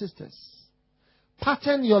brothers and sisters,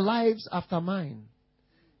 pattern your lives after mine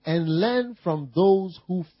and learn from those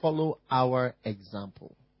who follow our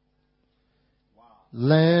example. Wow.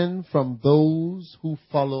 Learn from those who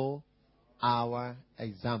follow our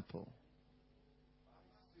example.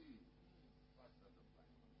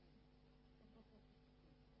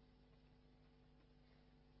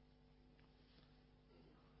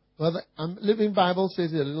 Well, the Living Bible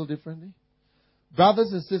says it a little differently.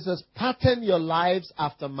 Brothers and sisters, pattern your lives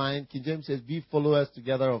after mine. King James says, be followers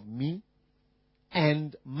together of me,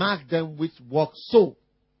 and mark them which walk so,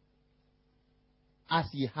 as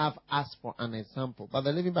ye have us for an example. But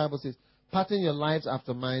the Living Bible says, pattern your lives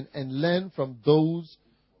after mine, and learn from those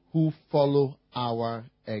who follow our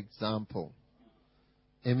example.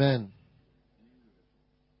 Amen.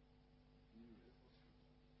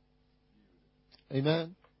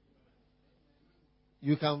 Amen.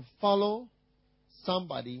 You can follow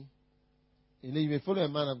somebody, you may follow a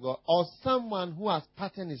man of God, or someone who has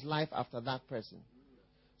patterned his life after that person.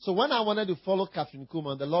 So when I wanted to follow Catherine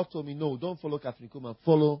Kuhlman, the Lord told me, no, don't follow Catherine Kuhlman,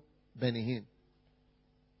 follow Benny Hinn.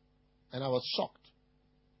 And I was shocked.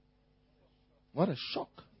 What a shock.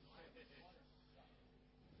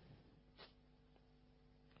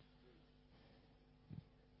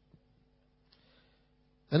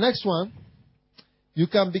 The next one, you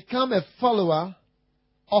can become a follower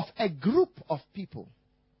of a group of people.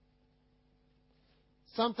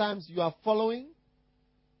 Sometimes you are following,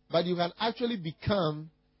 but you can actually become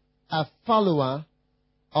a follower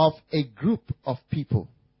of a group of people.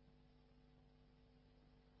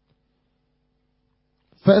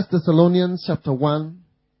 1 Thessalonians chapter 1,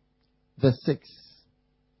 verse 6.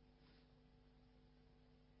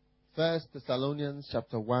 1 Thessalonians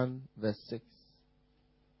chapter 1, verse 6.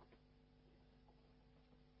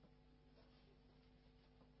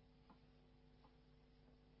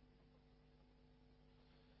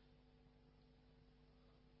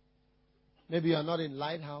 Maybe you are not in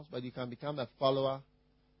Lighthouse, but you can become a follower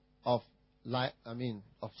of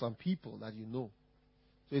some people that you know.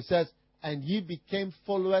 So it says, and ye became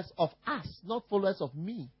followers of us, not followers of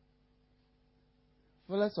me.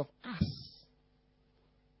 Followers of us.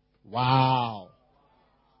 Wow.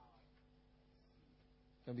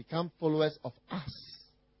 You can become followers of us.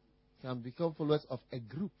 You can become followers of a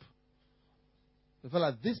group. You feel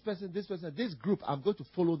like this person, this group, I'm going to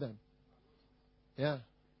follow them. Yeah.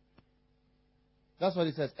 That's what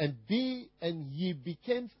it says. And ye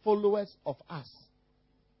became followers of us.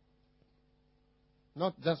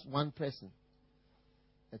 Not just one person.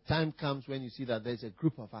 A time comes when you see that there's a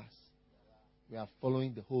group of us. We are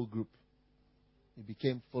following the whole group. You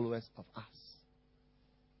became followers of us.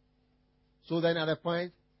 So then at a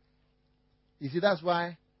point, you see, that's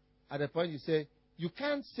why at a point you say, you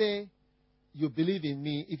can't say you believe in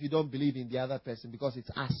me if you don't believe in the other person, because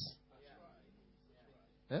it's us.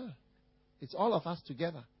 Yeah. It's all of us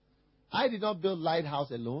together. I did not build Lighthouse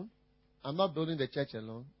alone. I'm not building the church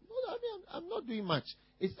alone. I'm not doing much.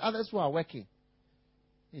 It's others who are working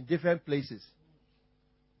in different places.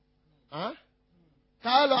 Huh?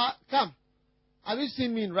 Carlo, come. Have you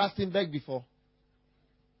seen me in Rustenburg before?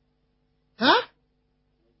 Huh?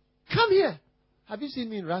 Come here. Have you seen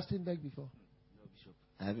me in Rustenburg before? No, Bishop.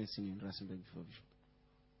 I haven't seen you in Rustenburg before, Bishop.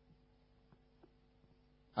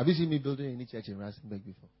 Have you seen me building any church in Rustenburg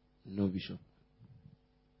before? No, Bishop.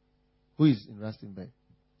 Who is in Rustenburg?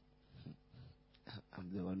 I'm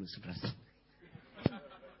the one who's in Rustenburg.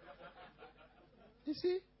 You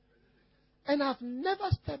see? And I've never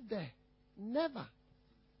stepped there. Never.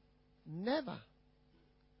 Never.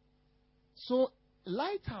 So,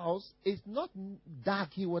 Lighthouse is not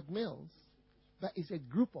Dark Heward Mills, but it's a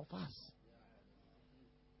group of us.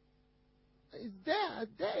 It's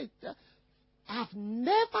there. I've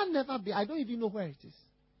never been. I don't even know where it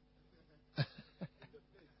is.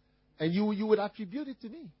 And you would attribute it to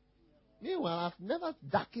me. Meanwhile, I've never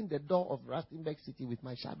darkened the door of Rustenburg City with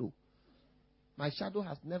my shadow. My shadow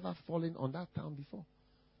has never fallen on that town before.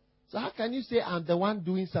 So how can you say I'm the one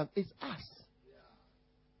doing something? It's us.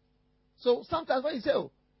 So sometimes when you say,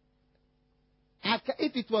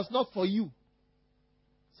 if it was not for you,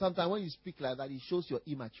 sometimes when you speak like that, it shows your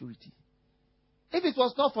immaturity. If it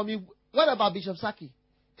was not for me, what about Bishop Saki?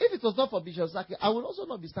 If it was not for Bishop Saki, I would also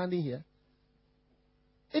not be standing here.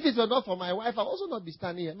 If it was not for my wife, I would also not be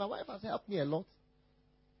standing here. My wife has helped me a lot.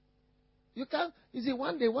 You see,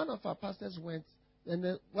 one day one of our pastors went,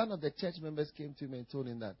 and one of the church members came to me and told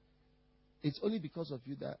him that it's only because of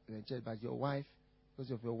you that you're in church, but your wife,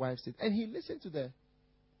 because of your wife's sin. And he listened to the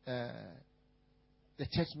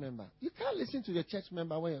church member. You can't listen to the church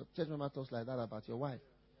member when your church member talks like that about your wife.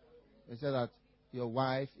 They say that your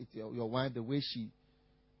wife, it's your wife, the way she,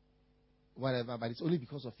 whatever, but it's only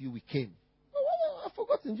because of you we came. Oh, I've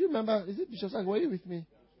forgotten. Do you remember? Is it Bishop Sang? Were you with me?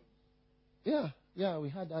 Yeah, we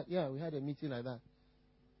had that. Yeah, we had a meeting like that.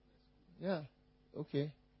 Yeah,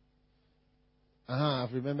 okay.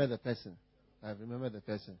 I've remembered the person. I mean,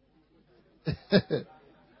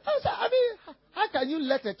 how can you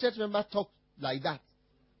let a church member talk like that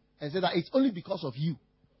and say that it's only because of you?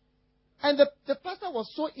 And the pastor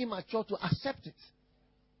was so immature to accept it.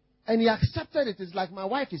 And he accepted it. It's like my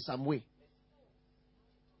wife is some way.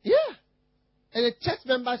 Yeah. And a church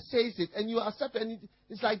member says it and you accept it. And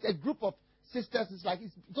it's like a group of sisters. It's like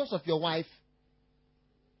it's because of your wife.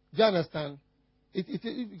 Do you understand? It's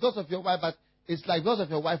because of your wife, but it's like because of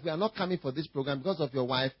your wife, we are not coming for this program. Because of your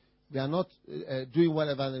wife, we are not doing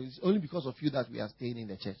whatever. It's only because of you that we are staying in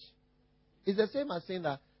the church. It's the same as saying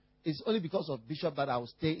that it's only because of Bishop that I will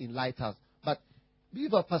stay in Lighthouse. But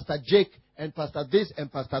because Pastor Jake and Pastor this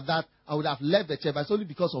and Pastor that, I would have left the church. But it's only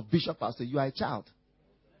because of Bishop Pastor. You are a child.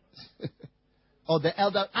 Or the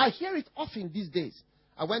elder. I hear it often these days.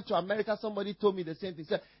 I went to America. Somebody told me the same thing. He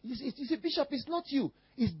said, you see, Bishop, it's not you.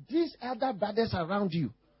 It's these elder brothers around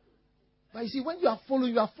you. But you see, when you are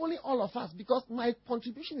following all of us because my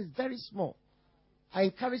contribution is very small. I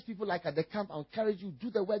encourage people like at the camp, I encourage you, do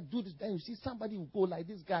the work, do this. Then you see somebody who go like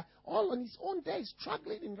this guy, all on his own there, he's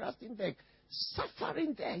struggling in Rustenburg,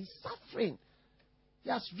 suffering there, he's suffering. He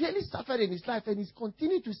has really suffered in his life and he's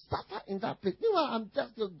continuing to suffer in that place. Meanwhile, I'm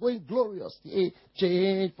just going gloriously.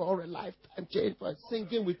 Change for a lifetime, change for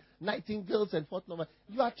singing with nightingales and whatnot.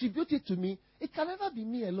 You attribute it to me. It can never be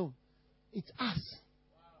me alone. It's us.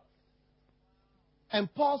 And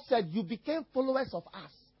Paul said, you became followers of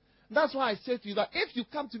us. That's why I say to you that if you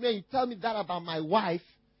come to me and you tell me that about my wife,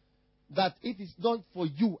 that it is not for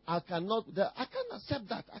you, I can't accept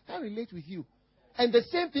that. I can't relate with you. And the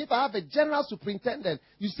same thing if I have a general superintendent,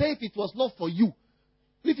 you say if it was not for you,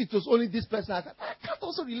 if it was only this person, I can't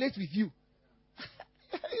also relate with you.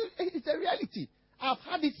 It's a reality. I've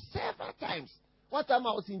had it several times. One time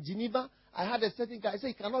I was in Geneva, I had a certain guy say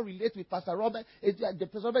he cannot relate with Pastor Robert. The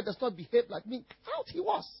Pastor Robert does not behave like me. Out he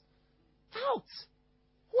was. Out.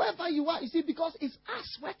 Whoever you are, you see, because it's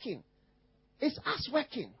us working. It's us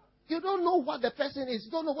working. You don't know what the person is.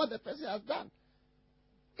 You don't know what the person has done.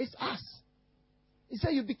 It's us. He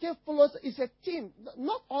said you became followers. It's a team.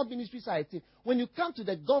 Not all ministries are a team. When you come to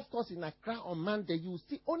the golf course in Accra on Monday, you will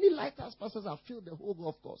see only Lighthouse pastors have filled the whole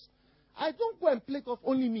golf course. I don't go and play golf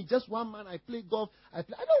only me, just one man. I play golf. I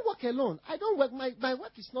don't work alone. I don't work. My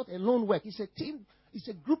work is not a lone work. It's a team. It's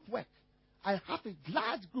a group work. I have a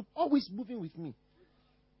large group always moving with me.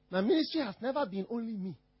 My ministry has never been only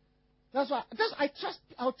me. That's why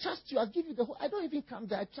I'll trust you. I'll give you the whole. I don't even come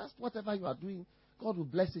there. I trust whatever you are doing. God will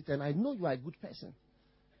bless it, and I know you are a good person.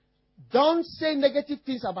 Don't say negative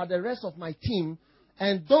things about the rest of my team,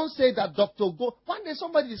 and don't say that Dr. Go. One day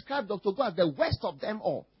somebody described Dr. Go as the worst of them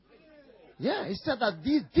all. Yeah, he said that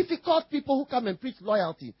these difficult people who come and preach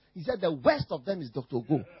loyalty, he said the worst of them is Dr.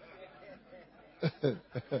 Go.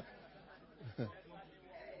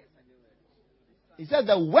 He said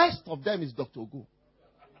the worst of them is Dr. Go.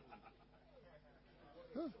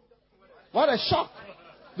 What a shock.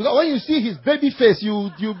 Because when you see his baby face, you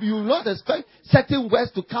not expect certain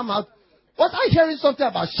words to come out. Was I hearing something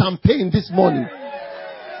about champagne this morning?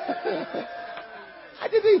 I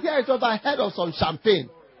didn't hear it, but I heard of some champagne.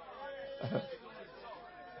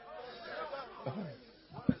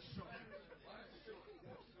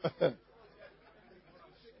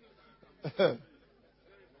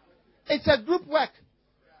 It's a group work.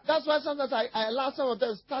 That's why sometimes I allow some of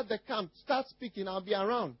them start the camp, start speaking, I'll be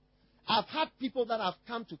around. I've had people that have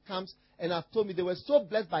come to camps and have told me they were so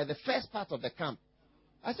blessed by the first part of the camp.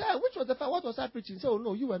 I said, which was the part? What was I preaching? He said, oh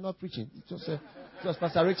no, you were not preaching. It was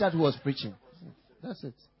Pastor Richard who was preaching. That's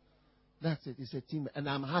it. That's it. It's a team. And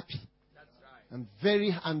I'm happy. That's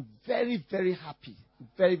right. I'm very, very happy.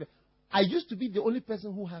 I used to be the only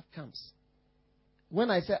person who had camps.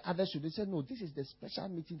 When I said others should, they said, no, this is the special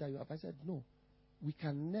meeting that you have. I said, no, we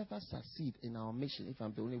can never succeed in our mission if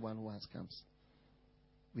I'm the only one who has camps.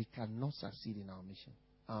 We cannot succeed in our mission.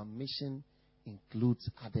 Our mission includes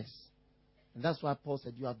others. And that's why Paul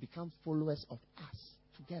said, you have become followers of us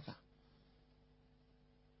together.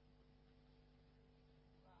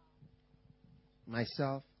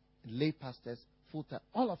 Myself, lay pastors, full-time,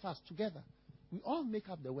 all of us together. We all make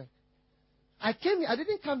up the work. I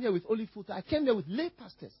didn't come here with only full-time. I came here with lay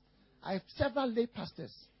pastors. I have several lay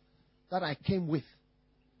pastors that I came with.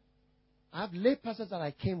 I have lay pastors that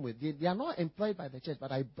I came with. They are not employed by the church,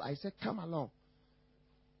 but I said, come along.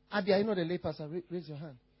 Abia, you know the lay pastor? Raise your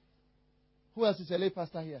hand. Who else is a lay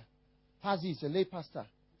pastor here? Pazi is a lay pastor.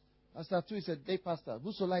 Pastor Tu is a lay pastor.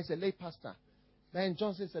 Busola is a lay pastor. Ben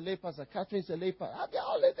Johnson is a lay pastor. Catherine is a lay pastor. They are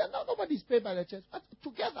all lay. Nobody is paid by the church. But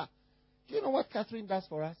together. Do you know what Catherine does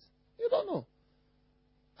for us? You don't know.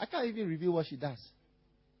 I can't even reveal what she does.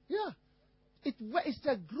 Yeah. It's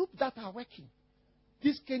a group that are working.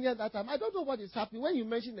 This Kenya that time, I don't know what is happening. When you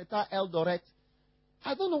mention the term Eldoret,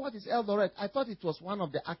 I don't know what is Eldoret. I thought it was one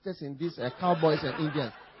of the actors in these cowboys and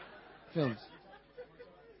Indians films.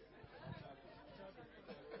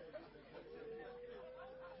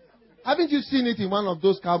 Haven't you seen it in one of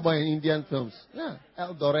those cowboy and Indian films? Yeah,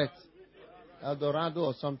 Eldoret. Eldorado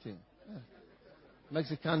or something. Yeah.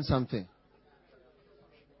 Mexican something.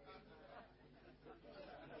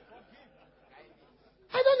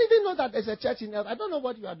 I don't even know that there's a church in Eldoret. I don't know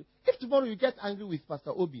what you are doing. If tomorrow you get angry with Pastor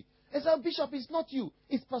Obi, and say, Bishop, it's not you.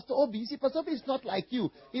 It's Pastor Obi. You see, Pastor Obi is not like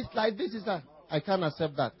you. It's like this, is that. I can't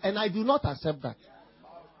accept that. And I do not accept that.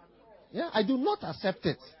 Yeah, I do not accept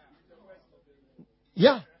it.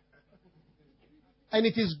 Yeah. And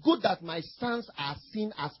it is good that my sons are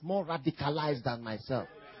seen as more radicalized than myself.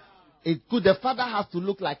 It's good. The father has to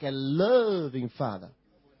look like a loving father.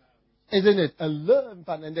 Isn't it? A loving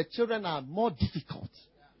father. And the children are more difficult.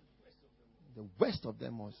 The worst of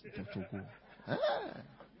them was to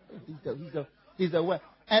go. He's the worst.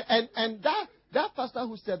 And that pastor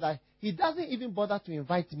who said that, he doesn't even bother to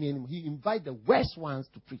invite me anymore. He invites the worst ones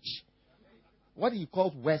to preach. What he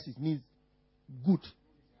calls worst, it means good.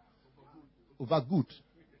 Over good.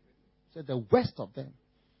 So the worst of them.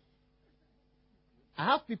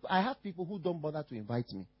 I have people who don't bother to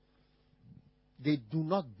invite me. They do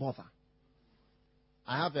not bother.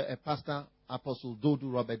 I have a pastor, Apostle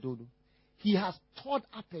Dodu, Robert Dodu. He has toured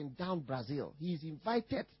up and down Brazil. He is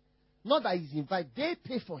invited. Not that he's invited. They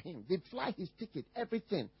pay for him. They fly his ticket,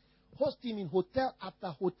 everything. Host him in hotel after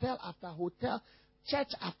hotel after hotel. Church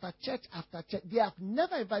after church after church. They have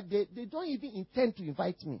never invited. They don't even intend to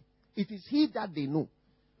invite me. It is he that they know.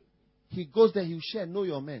 He goes there, he'll share, know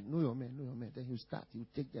your men, know your men, know your men. Then he'll start, he'll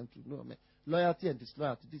take them to know your men. Loyalty and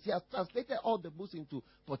disloyalty. He has translated all the books into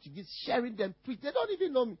Portuguese, sharing them, preach. They don't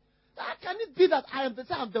even know me. How can it be that I'm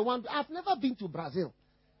the one? I've never been to Brazil.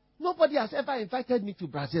 Nobody has ever invited me to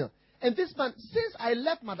Brazil. And this man, since I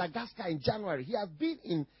left Madagascar in January, he has been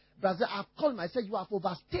in Brazil. I've called him, I said, you have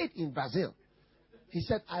overstayed in Brazil. He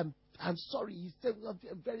said, I'm sorry. He said, I'm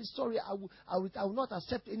very sorry. I will not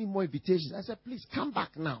accept any more invitations. I said, please come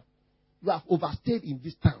back now. You have overstayed in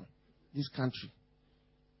this town, this country.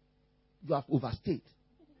 You have overstayed.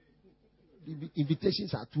 The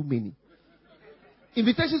invitations are too many.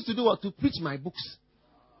 Invitations to do what? To preach my books.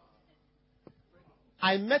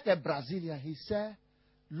 I met a Brazilian. He said,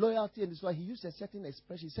 loyalty, and this why he used a certain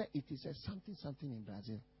expression. He said, it is a something in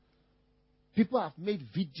Brazil. People have made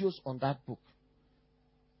videos on that book.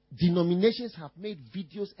 Denominations have made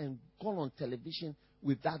videos and gone on television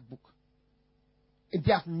with that book. And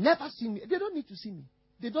they have never seen me. They don't need to see me.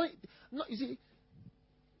 They don't. No, you see,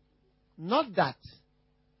 not that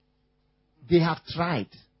they have tried.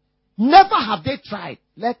 Never have they tried.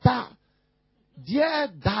 Letter, dear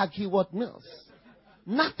Daggy, what Mills?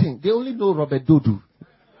 Nothing. They only know Robert Dodu.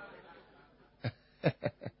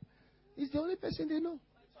 He's the only person they know.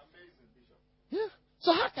 It's amazing, Bishop. Yeah.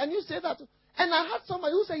 So how can you say that? And I had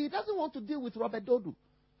somebody who said he doesn't want to deal with Robert Dodu.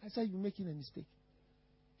 I said, you're making a mistake.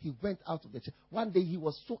 He went out of the church. One day he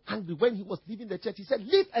was so angry when he was leaving the church. He said,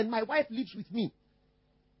 leave and my wife lives with me.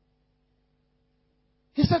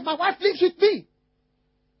 He said, my wife lives with me.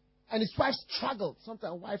 And his wife struggled.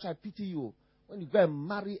 Sometimes wives, I pity you. When you go and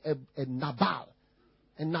marry a Nabal,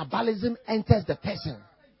 And Nabalism enters the person.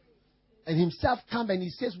 And himself comes and he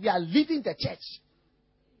says, we are leaving the church.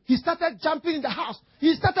 He started jumping in the house.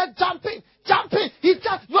 He started jumping. You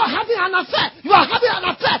are having an affair. You are having an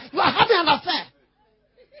affair. You are having an affair.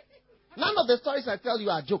 None of the stories I tell you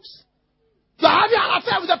are jokes. You are having an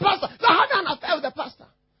affair with the pastor. You are having an affair with the pastor.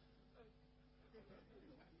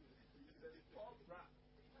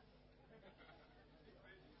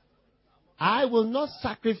 I will not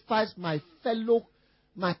sacrifice my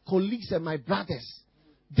colleagues and my brothers.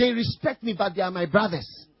 They respect me, but they are my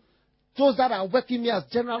brothers. Those that are working me as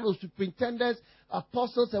generals, superintendents,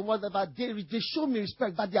 apostles, and whatever, they show me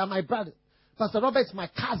respect, but they are my brothers. Pastor Robert is my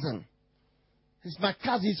cousin. He's my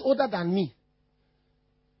cousin. He's older than me.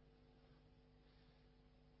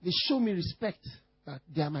 They show me respect, but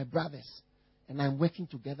they are my brothers. And I'm working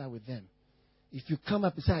together with them. If you come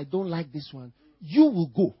up and say, I don't like this one, you will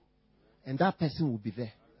go. And that person will be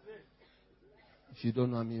there. If you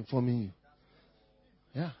don't know, I'm informing you.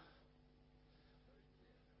 Yeah.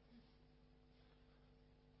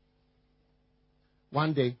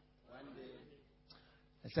 One day,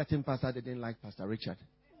 a certain pastor didn't like Pastor Richard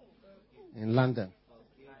in London.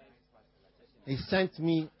 He sent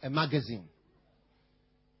me a magazine.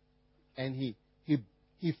 And he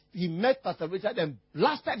met Pastor Richard and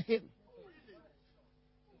blasted him.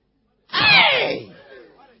 Hey!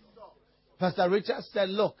 Pastor Richard said,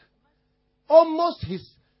 look, almost his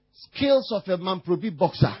skills of a Mamprobi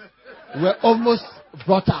boxer were almost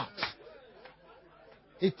brought out.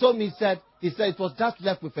 He told me, he said it was just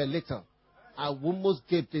left with a little. I almost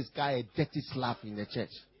gave this guy a dirty slap in the church.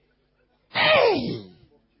 Hey!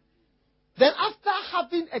 Then after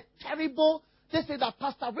having a terrible, they say that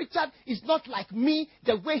Pastor Richard is not like me.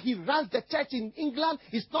 The way he runs the church in England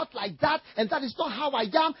is not like that. And that is not how I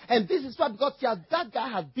am. And this is why, because that guy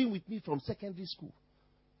has been with me from secondary school.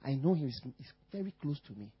 I know him. He's very close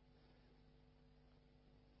to me.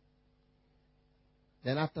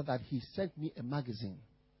 Then after that, he sent me a magazine,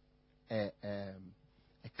 a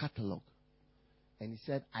catalog. And he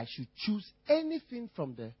said I should choose anything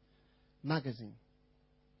from the magazine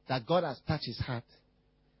that God has touched his heart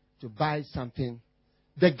to buy something.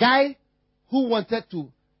 The guy who wanted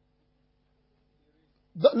to...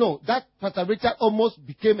 No, that Pastor Richard almost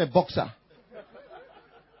became a boxer.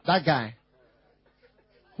 That guy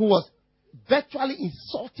who was virtually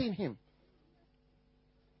insulting him.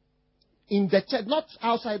 In the church, not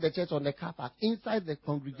outside the church on the car park, inside the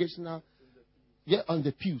congregational, on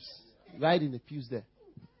the pews. Right in the pews there.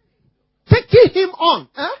 Taking him on.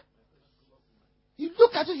 Huh? You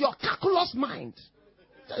look at it, your calculus mind.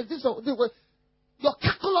 Your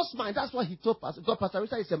calculus mind, that's what he told us. God, Pastor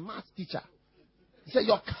Richard is a math teacher. He said,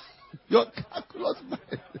 your calculus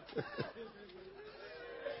mind.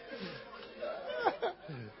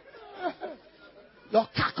 Your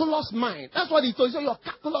calculus mind. That's what he told you. Your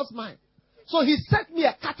calculus mind. So he sent me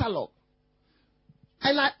a catalog.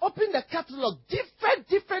 And I opened the catalog.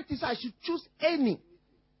 Different things. I should choose any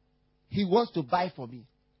he wants to buy for me.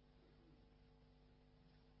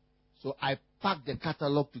 So I packed the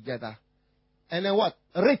catalog together. And then what?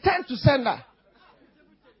 Return to sender.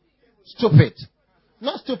 Stupid.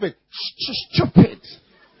 Not stupid. Stupid.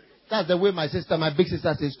 That's the way my big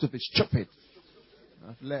sister says stupid. Stupid.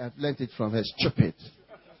 I've learned it from her. Stupid.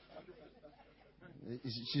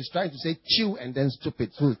 She's trying to say chew and then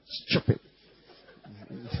stupid. So stupid.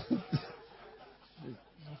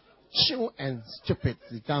 Chew and stupid.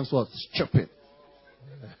 It comes what? Stupid.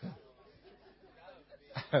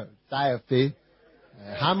 Tired,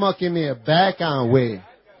 hammer give me a back and way.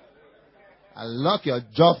 I'll lock your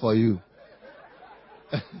jaw for you.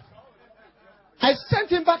 I sent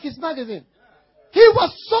him back his magazine. He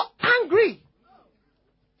was so angry.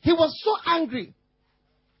 He was so angry.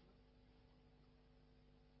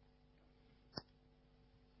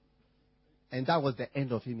 And that was the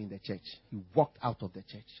end of him in the church. He walked out of the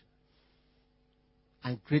church.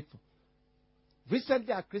 I'm grateful.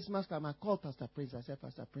 Recently at Christmas time, I called Pastor Prince. I said,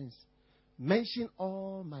 Pastor Prince, mention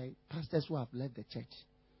all my pastors who have left the church.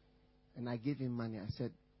 And I gave him money. I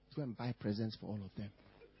said, go and buy presents for all of them.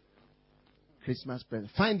 Christmas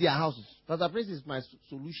presents. Find their houses. Pastor Prince is my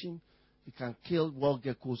solution. He can kill wild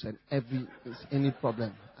geckos and any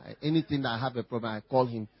problem. Anything that I have a problem, I call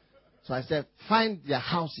him. So I said, find their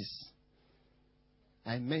houses.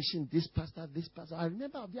 I mentioned this pastor. I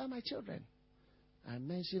remember they are my children. I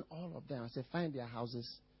mentioned all of them. I said, find their houses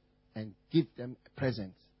and give them a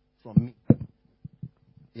present from me.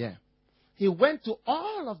 Yeah. He went to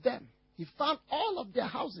all of them. He found all of their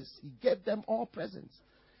houses. He gave them all presents.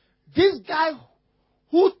 This guy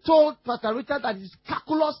who told Pastor Richard that his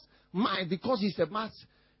calculus mind, because he's a math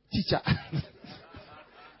teacher,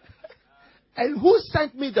 And who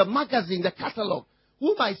sent me the magazine, the catalog?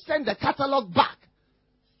 Who might send the catalog back?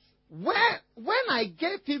 When I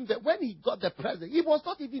gave him when he got the present, he was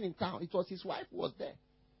not even in town. It was his wife who was there.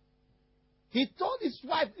 He told his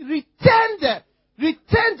wife, return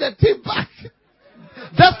the thing back.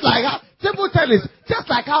 Just like how, table tennis, just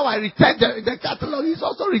like how I returned the catalog, he's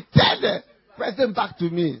also returned the present back to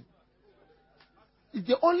me. It's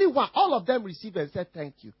the only one. All of them received and said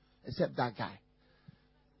thank you, except that guy.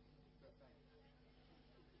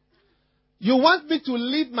 You want me to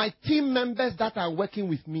leave my team members that are working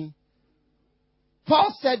with me?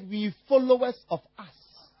 Paul said we followers of us.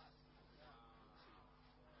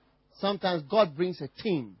 Sometimes God brings a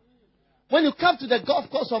team. When you come to the golf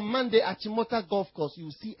course on Monday at Chimota Golf Course, you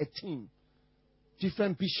will see a team.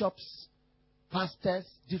 Different bishops, pastors,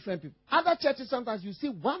 different people. Other churches, sometimes you see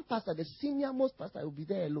one pastor, the senior most pastor, will be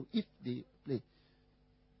there alone if they play.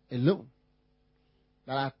 Alone.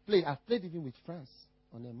 But I've played even with France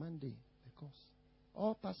on a Monday, the course.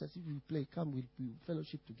 All pastors, if we play, come, we'll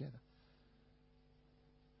fellowship together.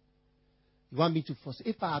 You want me to forsake?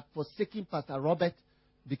 If I had forsaken Pastor Robert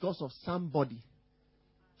because of somebody,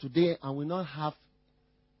 today I will not have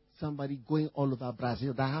somebody going all over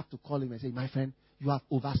Brazil that I have to call him and say, my friend, you have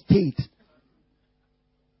overstayed.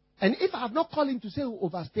 And if I have not called him to say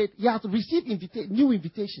overstayed, he has received new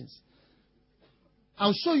invitations.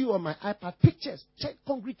 I'll show you on my iPad pictures, check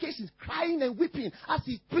congregations crying and weeping as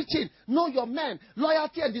he's preaching. Know your man,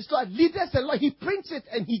 loyalty and destroy. Leaders and law. He prints it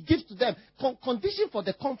and he gives to them. Condition for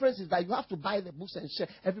the conference is that you have to buy the books and share.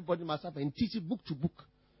 Everybody must have and teach it book to book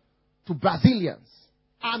to Brazilians.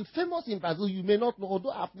 I'm famous in Brazil. You may not know,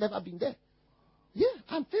 although I've never been there. Yeah,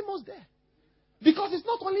 I'm famous there. Because it's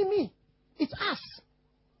not only me. It's us.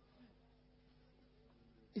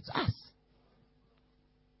 It's us.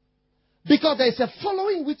 Because there is a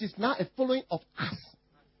following which is now a following of us.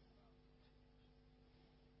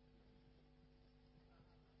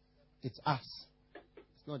 It's us.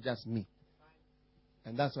 It's not just me.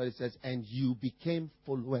 And that's why it says, and you became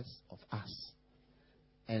followers of us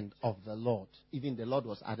and of the Lord. Even the Lord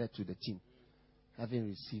was added to the team, having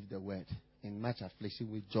received the word in much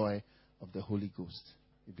affliction with joy of the Holy Ghost.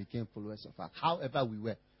 We became followers of us. However we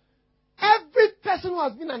were. Every person who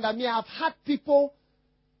has been under me, I've had people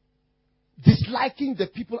disliking the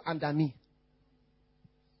people under me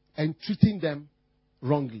and treating them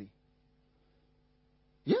wrongly.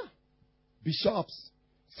 Yeah. Bishops,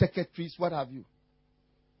 secretaries, what have you.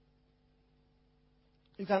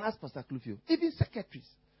 You can ask Pastor Clufio. Even secretaries.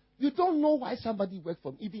 You don't know why somebody works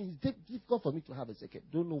for me. Even it's difficult for me to have a secretary.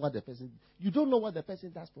 You don't know what the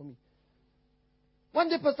person does for me. One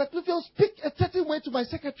day Pastor Clufio speak a certain way to my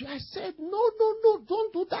secretary. I said, no,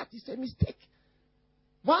 don't do that. It's a mistake.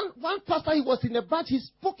 One pastor, he was in a branch, he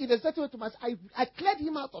spoke in a certain way to myself. I cleared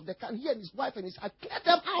him out of the car. He and his wife I cleared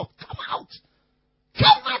them out. Come out.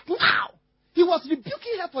 Come out now. He was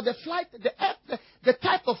rebuking her for the flight, the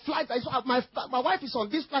type of flight. My wife is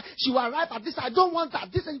on this flight. She will arrive at this. I don't want that.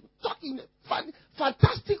 This is talking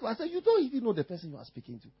fantastic. I said, you don't even know the person you are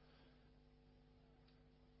speaking to.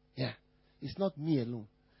 Yeah. It's not me alone.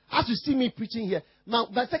 As you see me preaching here, now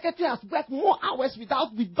my secretary has worked more hours with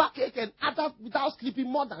backache and other without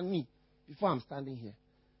sleeping more than me before I'm standing here.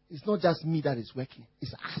 It's not just me that is working.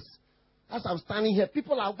 It's us. As I'm standing here,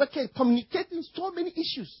 people are working, communicating so many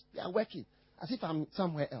issues. They are working as if I'm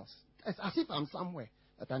somewhere else. It's as if I'm somewhere,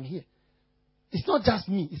 that I'm here. It's not just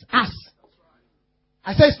me. It's us.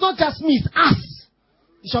 I said it's not just me. It's us.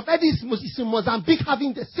 Bishop Eddie is in Mozambique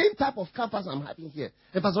having the same type of campus I'm having here.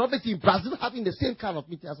 And Pastor Robert in Brazil having the same kind of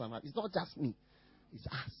meetings I'm having. It's not just me. It's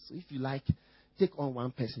us. So if you like, take on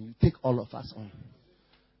one person. You take all of us on.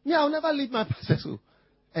 Me, I'll never leave my pastor.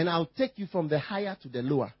 And I'll take you from the higher to the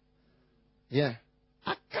lower. Yeah.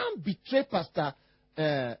 I can't betray Pastor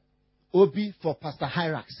Obi for Pastor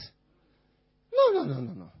Hyrax.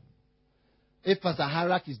 No. If Pastor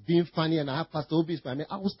Hyrax is being funny and I have Pastor Obi is my man,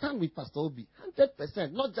 I will stand with Pastor Obi.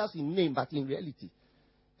 100%. Not just in name, but in reality.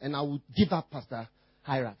 And I will give up Pastor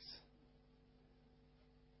Hyrax.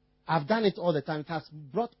 I've done it all the time. It has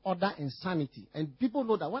brought order and sanity. And people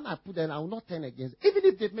know that when I put them, I will not turn against. Even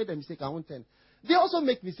if they've made a mistake, I won't turn. They also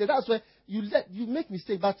make mistakes. That's why you make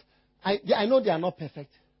mistakes, but I know they are not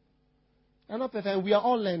perfect. They are not perfect. And we are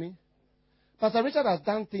all learning. Pastor Richard has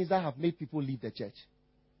done things that have made people leave the church.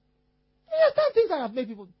 He has done things that have made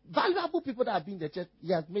people, valuable people that have been in the church,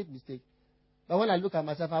 he has made mistakes. But when I look at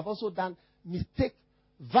myself, I've also done mistakes.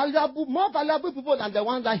 More valuable people than the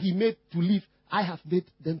ones that he made to leave. I have made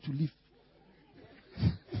them to leave.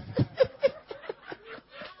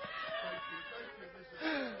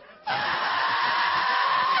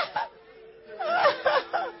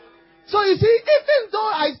 So you see, even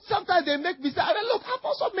though sometimes they make mistakes, I mean, look, I've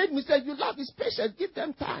also made mistakes. You love his patience. Give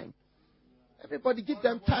them time. Everybody give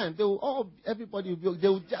them time. They will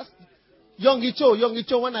just. Young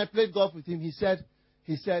Icho, when I played golf with him, he said,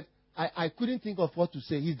 I couldn't think of what to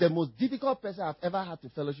say. He's the most difficult person I've ever had to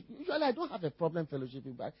fellowship. Usually I don't have a problem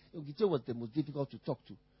fellowshipping, but Young Icho was the most difficult to talk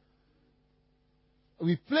to.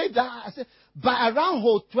 We played that. I said, by around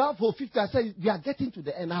hole 12, hole 15, I said, we are getting to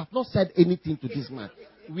the end. I have not said anything to this man.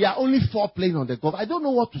 We are only 4 playing on the golf. I don't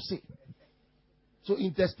know what to say. So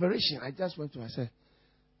in desperation, I just went to him. I said,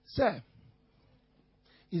 sir,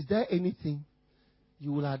 is there anything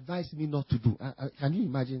you will advise me not to do? Can you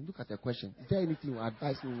imagine? Look at the question. Is there anything you will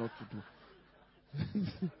advise me not to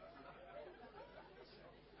do?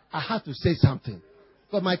 I had to say something.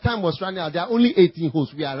 But my time was running out. There are only 18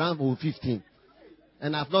 holes. We are around hole 15.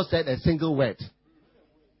 And I've not said a single word.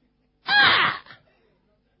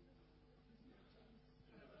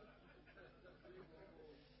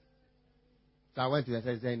 So I went to him and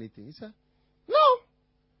said, is there anything? He said, no.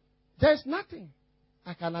 There's nothing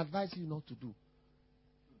I can advise you not to do.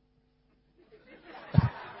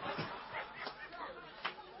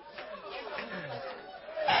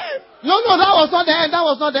 No, that was not the end. That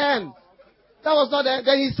was not the end. That was not the end.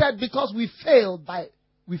 Then he said, because we failed by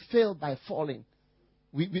falling.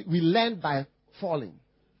 We learn by falling.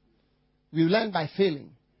 We learn by failing.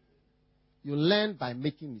 You learn by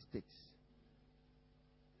making mistakes.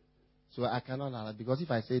 So I cannot allow, because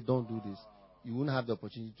if I say don't do this, you won't have the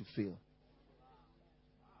opportunity to fail.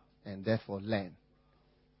 And therefore learn.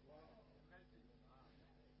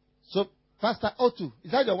 So, Pastor Otu,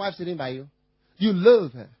 is that your wife sitting by you? You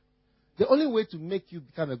love her. The only way to make you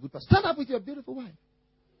become a good pastor, stand up with your beautiful wife.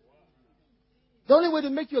 The only way to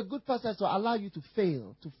make you a good pastor is to allow you to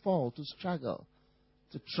fail, to fall, to struggle,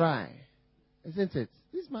 to try. Isn't it?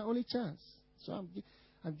 This is my only chance. So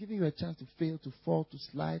I'm giving you a chance to fail, to fall, to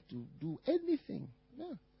slide, to do anything.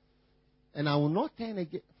 Yeah. And I will not turn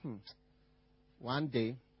again. One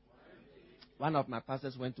day, one of my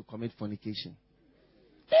pastors went to commit fornication.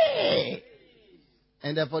 Hey!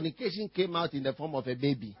 And the fornication came out in the form of a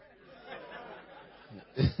baby.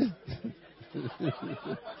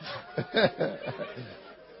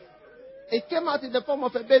 It came out in the form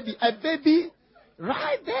of a baby. A baby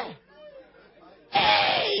right there.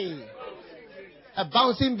 Hey! A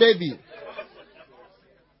bouncing baby.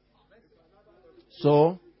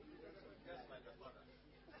 So,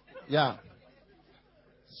 yeah.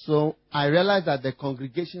 So, I realized that the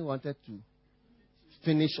congregation wanted to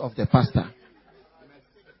finish off the pastor.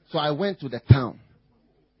 So, I went to the town.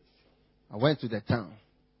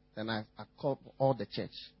 Then I called all the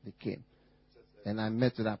church. They came. And I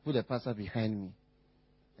met with them. I put the pastor behind me.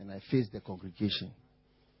 And I faced the congregation.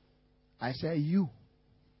 I said, you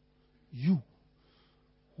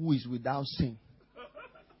who is without sin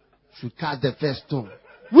should cast the first stone.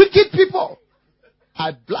 Wicked people!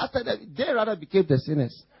 I blasted them. They rather became the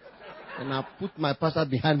sinners. And I put my pastor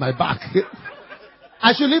behind my back.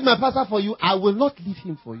 I should leave my pastor for you. I will not leave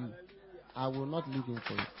him for you. I will not leave him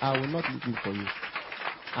for you. I will not leave him for you.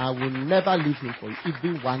 I will never leave him for you,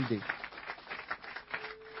 even one day.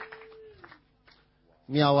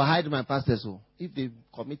 Me, I will hide my pastor, so if they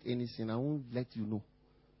commit any sin, I won't let you know.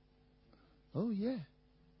 Oh, yeah.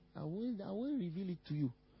 I will reveal it to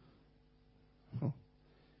you.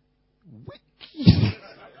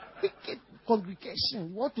 Wicked congregation.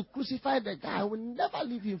 You want to crucify the guy? I will never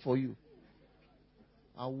leave him for you.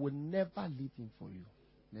 I will never leave him for you.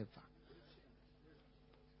 Never.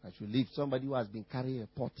 I should leave somebody who has been carrying a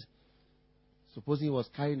pot. Supposing he was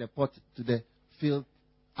carrying a pot to the field,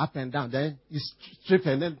 up and down. Then he stripped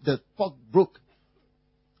and then the pot broke.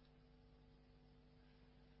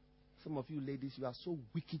 Some of you ladies, you are so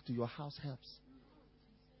wicked to your house helps.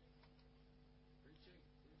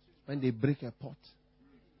 When they break a pot,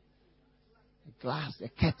 a glass, a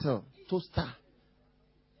kettle, toaster,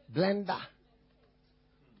 blender.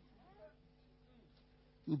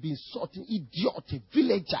 You'll be insulting idiot, a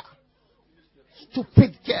villager,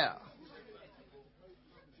 stupid girl.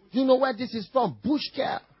 You know where this is from? Bush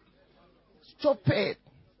girl. Stupid.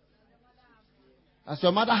 Does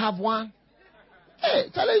your mother have one? Hey,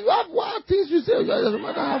 tell her you have one. Things you say, your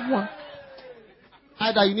mother have one.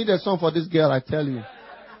 Either you need a song for this girl, I tell you.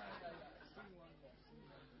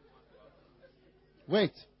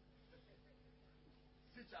 Wait.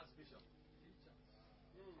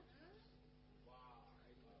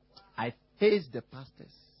 I faced the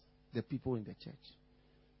pastors, the people in the church.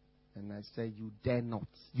 And I said, you dare not.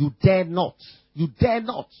 You dare not. You dare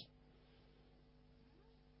not.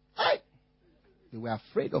 Hey! They were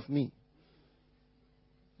afraid of me.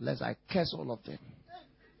 Lest I curse all of them.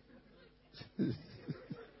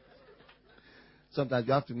 Sometimes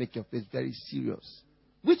you have to make your face very serious.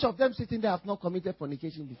 Which of them sitting there have not committed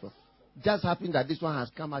fornication before? Just happened that this one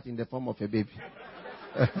has come out in the form of a baby.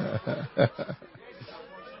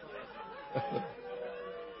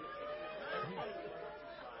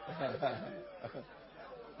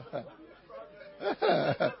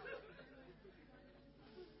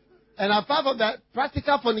 And apart from that,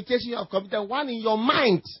 practical fornication you have committed, one in your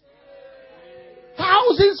mind.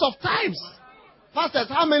 Thousands of times. Pastors,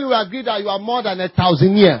 how many will agree that you are more than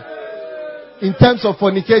 1,000 years? In terms of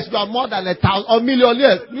fornication, you are more than 1,000 or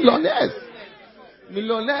millionaires.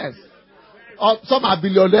 Millionaires. Or some are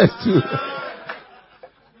billionaires too.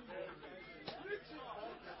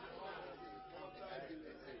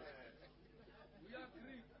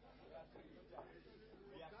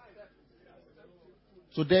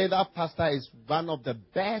 Today, that pastor is one of the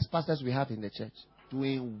best pastors we have in the church.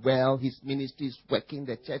 Doing well. His ministry is working.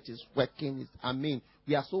 The church is working.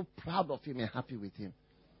 We are so proud of him and happy with him.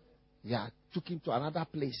 Yeah, took him to another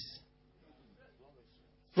place.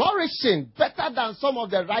 Flourishing. Better than some of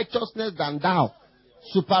the righteousness than thou.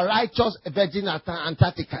 Super righteous Virgin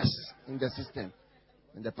Antarcticas in the system.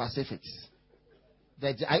 In the Pacifics.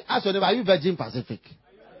 I asked your neighbor, are you Virgin Pacific?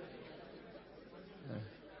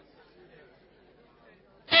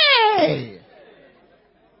 Hey!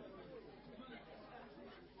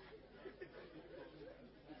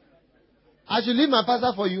 I should leave my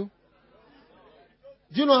pastor for you.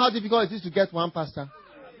 Do you know how difficult it is to get one pastor?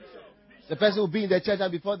 The person will be in the church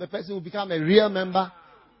and before the person will become a real member.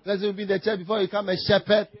 The person will be in the church before you become a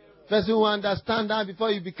shepherd. The person will understand that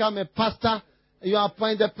before you become a pastor. You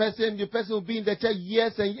appoint the person will be in the church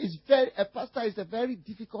years. And a pastor is a very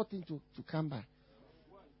difficult thing to come by.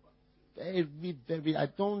 I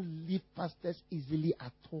don't leave pastors easily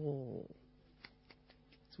at all.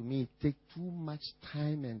 To me, it takes too much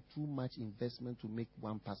time and too much investment to make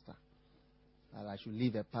one pastor. And I should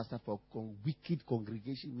leave a pastor for wicked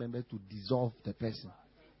congregation member to dissolve the person.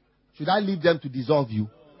 Should I leave them to dissolve you?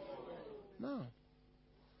 No.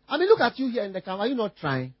 I mean, look at you here in the camp. Are you not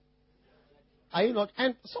trying? Are you not?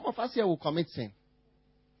 And some of us here will commit sin.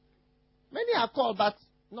 Many are called, but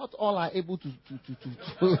not all are able to.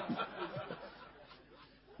 It's true.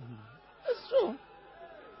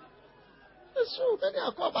 It's true. Many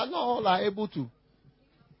are called, but not all are able to.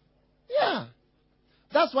 Yeah.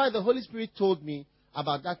 That's why the Holy Spirit told me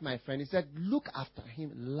about that, my friend. He said, look after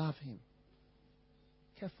him, love him,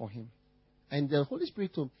 care for him. And the Holy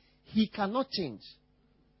Spirit told me, he cannot change.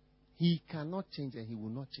 He cannot change and he will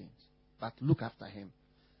not change. But look after him.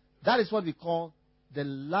 That is what we call the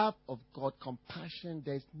love of God, compassion.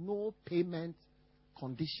 There is no payment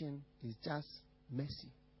condition. It's just mercy.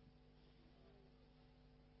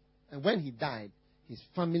 And when he died, his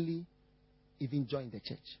family even joined the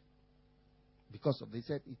church. Because of this,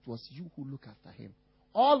 he said, it was you who look after him.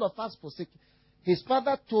 All of us forsake. His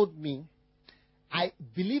father told me, I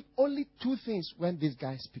believe only two things when this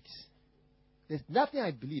guy speaks. There's nothing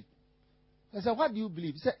I believe. I said, what do you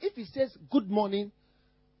believe? He said, if he says good morning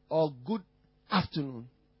or good afternoon,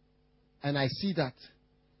 and I see that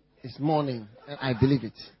it's morning, and I believe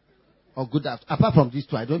it. Or good afternoon. Apart from these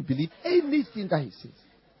two, I don't believe anything that he says.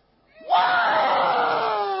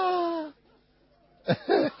 Wow!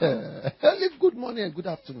 Only good morning and good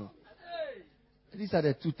afternoon. These are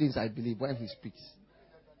the two things I believe when he speaks.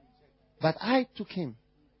 But I took him,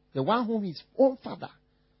 the one whom his own father,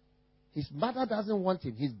 his mother doesn't want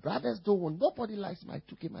him, his brothers don't want, nobody likes him. I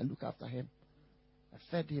took him, I look after him. I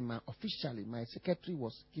fed him officially. My secretary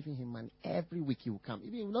was giving him money. Every week he would come.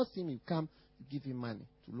 If you will not see him, he would come to give him money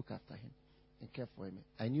to look after him and care for him.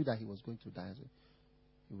 I knew that he was going to die. So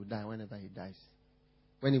he would die whenever he dies.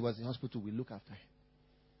 When he was in hospital, we look after him.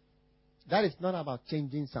 That is not about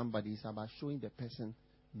changing somebody. It's about showing the person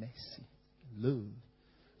mercy, love.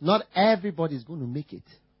 Not everybody is going to make it.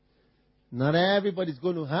 Not everybody is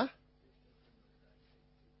going to,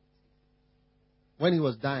 When he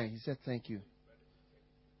was dying, he said, thank you.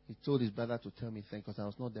 He told his brother to tell me thank you because I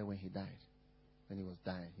was not there when he died. When he was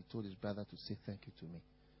dying, he told his brother to say thank you to me.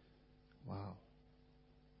 Wow.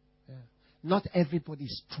 Yeah. Not everybody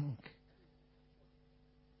is strong.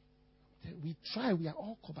 We try, we are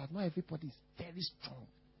all called, but not everybody is very strong.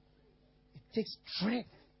 It takes strength.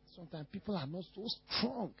 Sometimes people are not so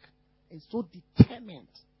strong and so determined.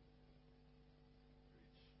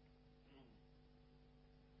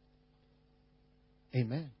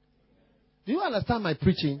 Amen. Do you understand my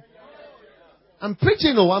preaching? I'm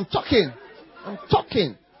preaching, I'm talking. I'm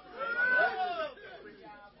talking.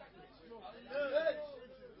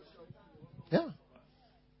 Yeah.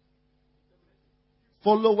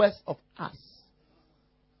 Followers of us.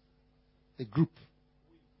 a group.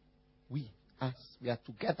 We are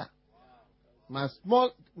together.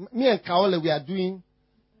 Me and Kaole, we are doing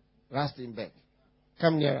Rustenburg.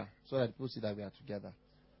 Come nearer so that people see that we are together.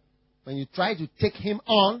 When you try to take him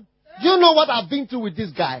on, do you know what I've been through with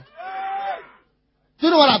this guy? Do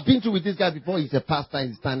you know what I've been through with this guy before he's a pastor and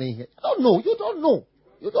he's standing here? I don't know. You don't know.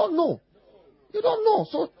 You don't know. You don't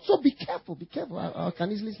know. So be careful. Be careful. I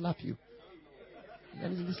can easily slap you. I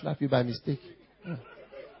can easily slap you by mistake. Yeah.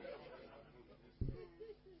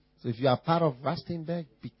 So if you are part of Rustenburg,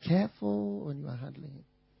 be careful when you are handling him.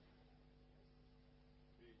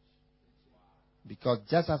 Because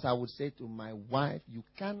just as I would say to my wife, you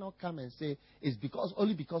cannot come and say, it's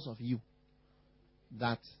only because of you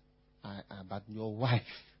that but your wife.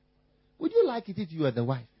 Would you like it if you were the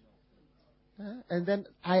wife? And then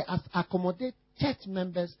I accommodate church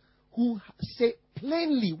members who say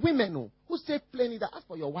plainly, women who say plainly that as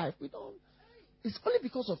for your wife, we don't. It's only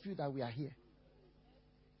because of you that we are here.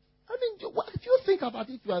 I mean, if you think about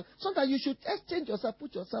it, sometimes you should exchange yourself,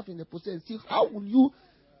 put yourself in a position and see how will you.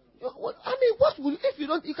 I mean, what will if you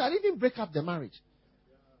don't? You can even break up the marriage.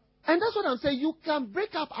 And that's what I'm saying. You can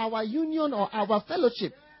break up our union or our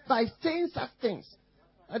fellowship by saying such things.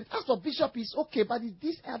 And as for bishop is okay, but it's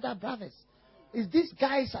these other brothers. It's these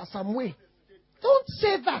guys are some way. Don't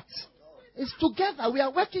say that. It's together. We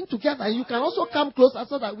are working together. And you can also come closer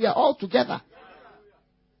so that we are all together.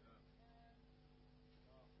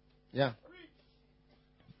 Yeah.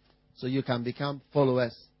 So you can become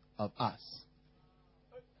followers of us.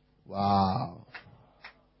 Wow.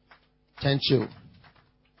 Thank you.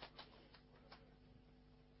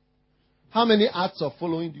 How many acts of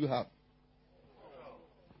following do you have?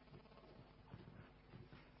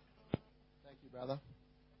 Thank you, brother.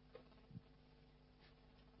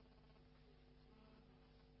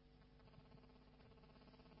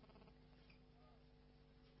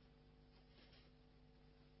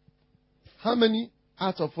 How many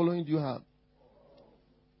acts of following do you have?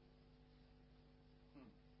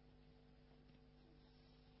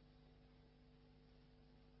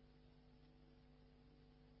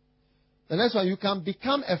 The next one, you can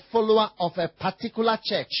become a follower of a particular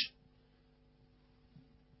church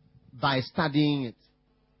by studying it.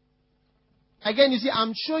 Again, you see,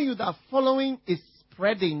 I'm showing you that following is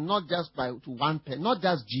spreading not just to one person, not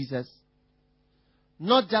just Jesus,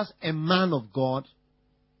 not just a man of God,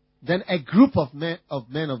 then a group of men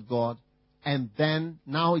of God, and then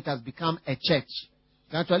now it has become a church.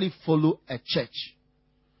 You can actually follow a church.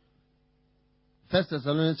 1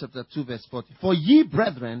 Thessalonians chapter 2 verse 40. For ye,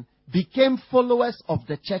 brethren, became followers of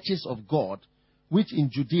the churches of God, which in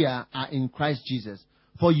Judea are in Christ Jesus.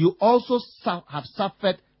 For you also have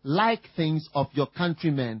suffered like things of your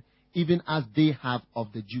countrymen, even as they have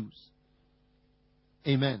of the Jews.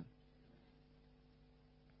 Amen.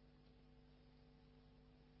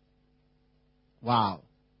 Wow.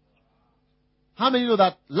 How many know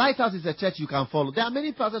that Lighthouse is a church you can follow? There are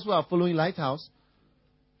many pastors who are following Lighthouse.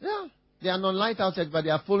 Yeah. They are non-Lighthouse church, but they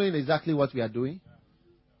are following exactly what we are doing.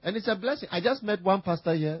 And it's a blessing. I just met one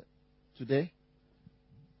pastor here today.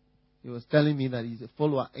 He was telling me that he's a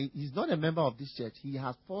follower. He's not a member of this church. He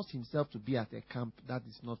has forced himself to be at a camp that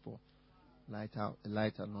is not for Lighthouse,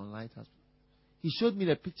 non-Lighthouse. He showed me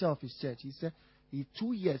the picture of his church. He said, in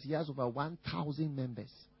 2 years, he has over 1,000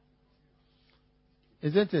 members.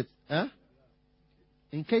 Isn't it? Huh?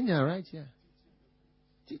 In Kenya, right here.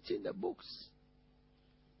 Teaching the books.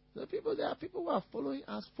 There are people who are following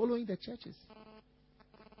us, following the churches.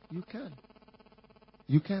 You can.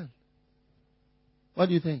 You can. What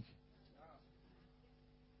do you think?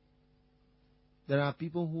 There are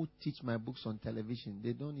people who teach my books on television.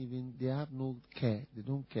 They have no care. They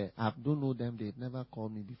don't care. I don't know them. They've never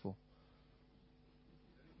called me before.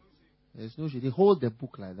 There's no shame. They hold the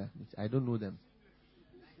book like that. I don't know them.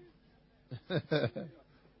 It's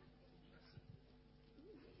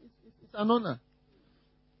an honor.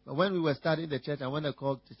 But when we were starting the church, I want to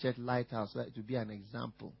call the church Lighthouse to be an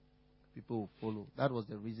example. People will follow. That was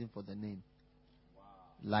the reason for the name. Wow.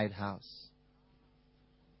 Lighthouse.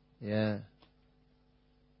 Yeah.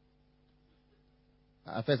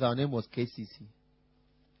 At first, our name was KCC.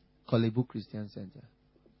 Kolebu Christian Center.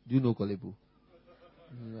 Do you know Kolebu?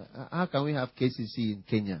 How can we have KCC in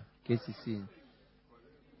Kenya? KCC in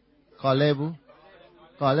Kolebu.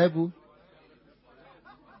 Kolebu.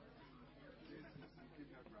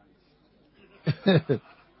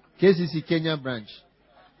 KCC Kenya branch.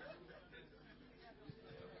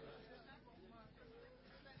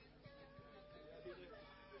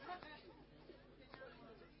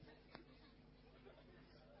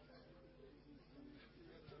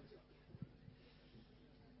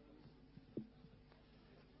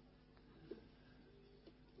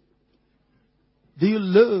 Do you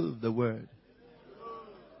love the word?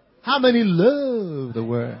 How many love the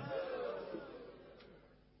word?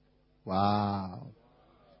 Wow.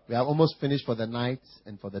 We have almost finished for the night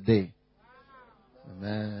and for the day.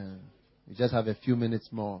 Amen. We just have a few minutes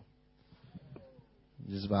more.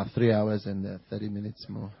 Just about 3 hours and 30 minutes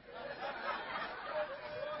more.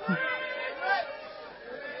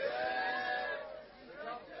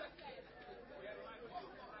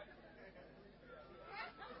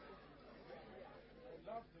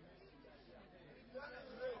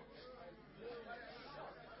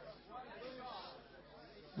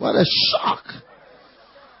 What a shock.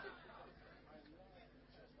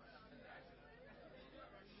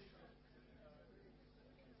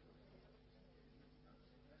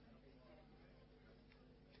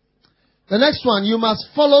 The next one, you must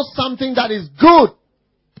follow something that is good.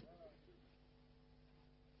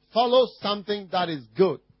 Follow something that is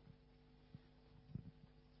good.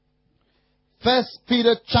 1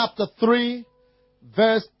 Peter chapter 3,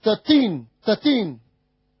 verse 13. 13.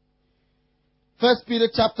 1 Peter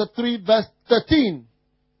chapter 3, verse 13.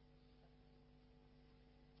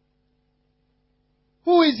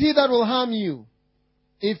 Who is he that will harm you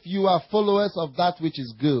if you are followers of that which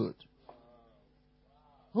is good?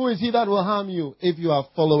 Who is he that will harm you if you are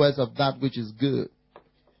followers of that which is good?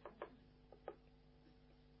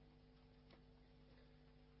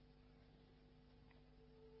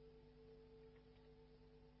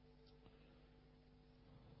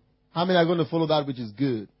 How many are going to follow that which is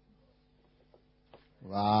good?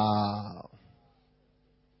 Wow.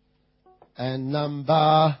 And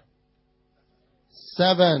number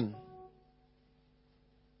 7.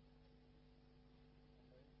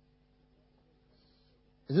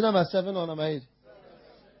 Is it number 7 or number 8?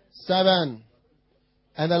 7.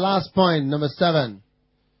 And the last point, number 7.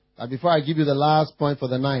 But before I give you the last point for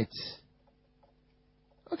the night.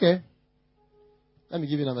 Okay. Let me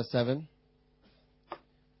give you number 7.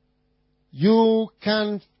 You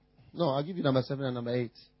can... No, I'll give you number 7 and number 8.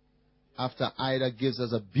 After Ida gives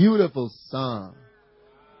us a beautiful song.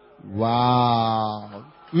 Wow.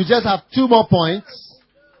 We just have 2 more points.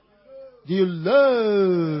 Do you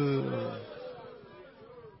love...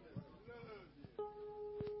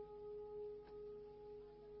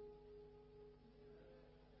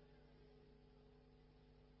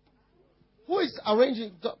 Who is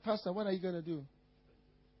arranging? Pastor, what are you going to do?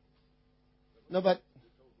 No, but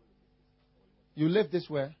you live this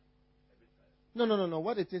way. No.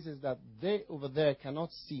 What it is that they over there cannot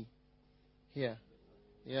see here.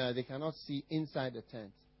 Yeah, they cannot see inside the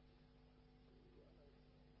tent.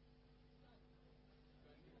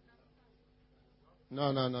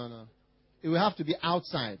 No. It will have to be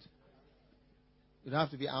outside. It will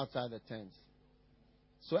have to be outside the tent.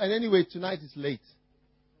 So, and anyway, tonight is late.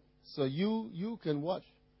 So you can watch.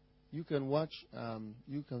 You can watch.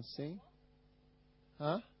 You can sing.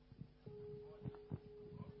 Huh?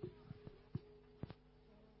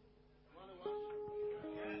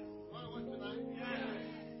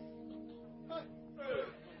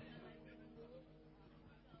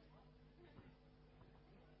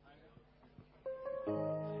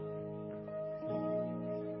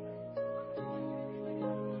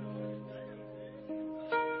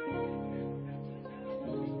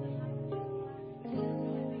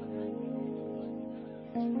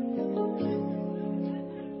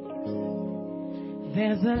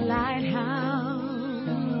 There's a lighthouse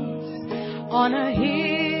on a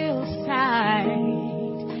hillside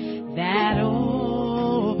that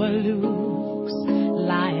overlooks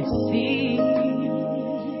life's sea.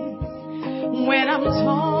 When I'm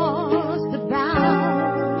tossed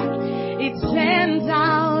about, it sends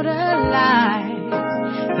out a light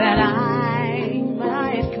that I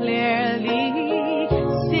might clearly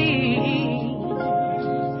see.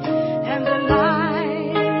 And the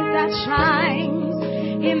light that shines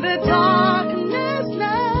in the darkness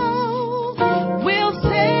now will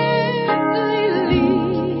safely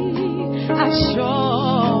lead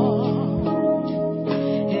ashore.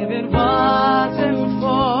 If it wasn't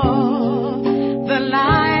for the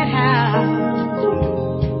light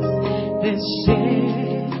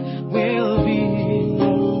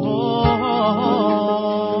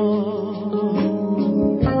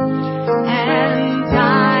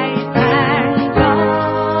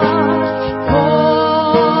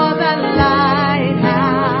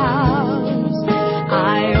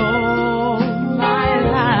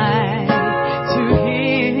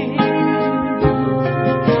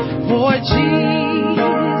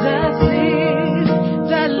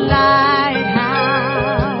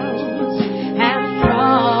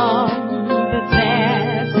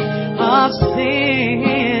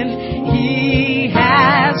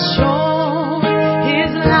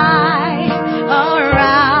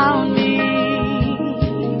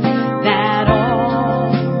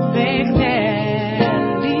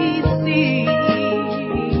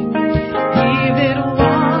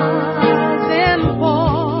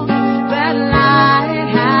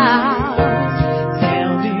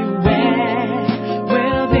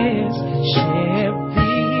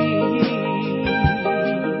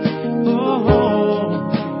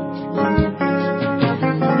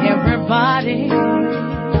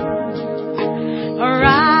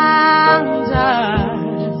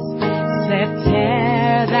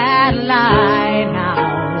that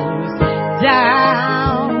lighthouse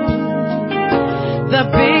down. The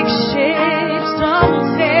big ships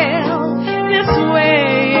don't sail this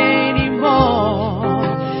way anymore.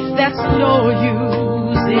 There's no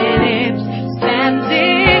use in it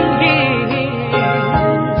standing here.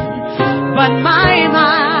 But my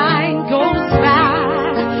mind goes back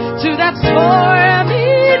to that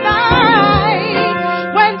stormy night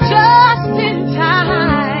when just in time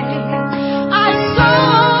I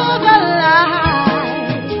saw the light.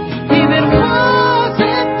 If it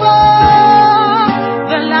wasn't for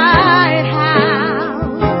the lighthouse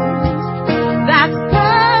that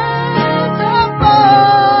stands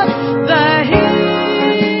above the hill,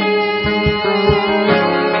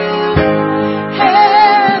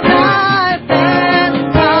 and I thank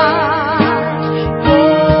God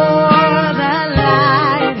for the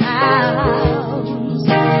lighthouse.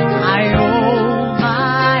 I owe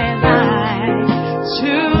my life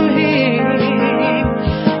to Him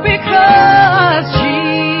because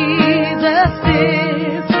Jesus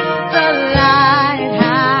is the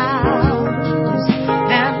lighthouse,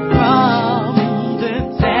 and from the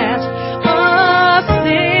depths of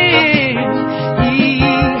sin He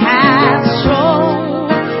has shown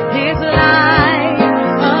His light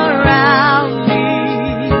around me,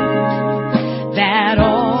 that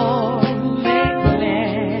all may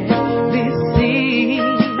gladly see.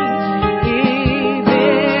 If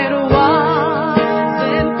it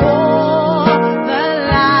wasn't for the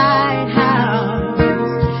lighthouse,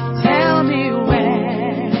 tell me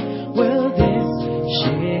where will this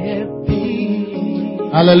ship be?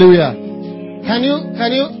 Hallelujah. Can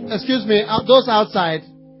you, excuse me, those outside,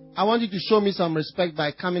 I want you to show me some respect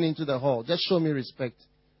by coming into the hall. Just show me respect.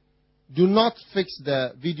 Do not fix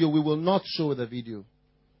the video. We will not show the video.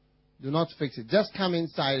 Do not fix it. Just come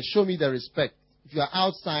inside. Show me the respect. If you are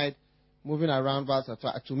outside, moving around,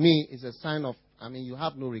 to me, it's a sign of, you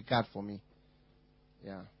have no regard for me.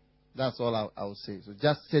 Yeah. That's all I will say. So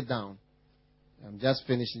just sit down. I'm just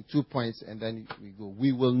finishing 2 points and then we go.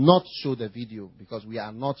 We will not show the video because we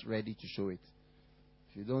are not ready to show it.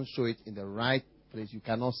 If you don't show it in the right place, you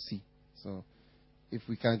cannot see. So if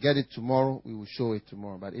we can get it tomorrow, we will show it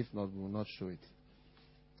tomorrow. But if not, we will not show it.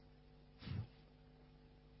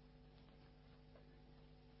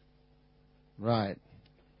 Right.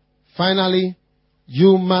 Finally,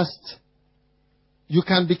 you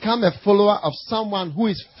can become a follower of someone who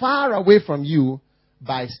is far away from you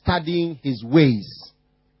by studying his ways.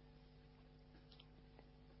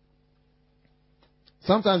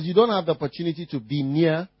 Sometimes you don't have the opportunity to be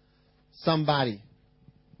near somebody.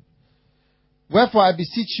 Wherefore I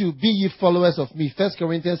beseech you, be ye followers of me. 1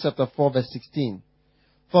 Corinthians chapter 4 verse 16.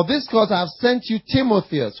 For this cause I have sent you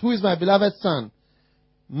Timotheus, who is my beloved son,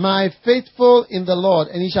 my faithful in the Lord,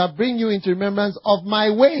 and he shall bring you into remembrance of my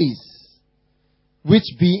ways,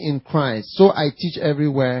 which be in Christ. So I teach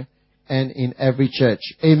everywhere and in every church.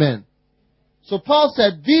 Amen. So Paul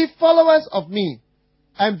said, be followers of me.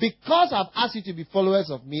 And because I've asked you to be followers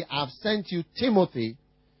of me, I've sent you Timothy,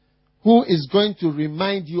 who is going to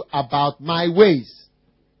remind you about my ways.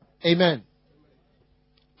 Amen.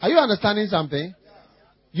 Are you understanding something?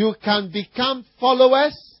 You can become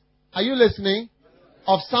followers, are you listening,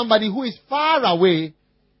 of somebody who is far away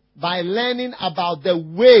by learning about the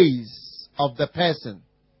ways of the person.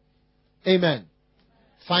 Amen.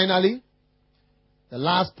 Finally, the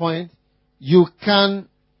last point, you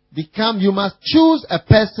must choose a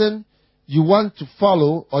person you want to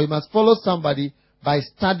follow, or you must follow somebody by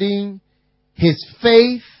studying his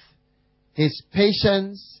faith, his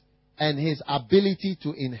patience, and his ability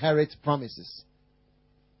to inherit promises.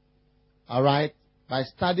 Alright? By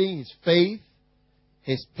studying his faith,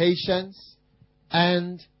 his patience,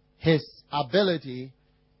 and his ability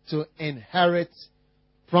to inherit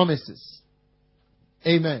promises.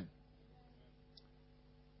 Amen.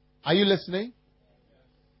 Are you listening?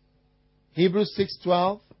 Hebrews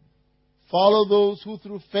 6:12. Follow those who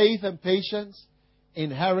through faith and patience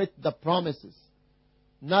inherit the promises.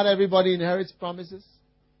 Not everybody inherits promises.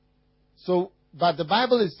 But the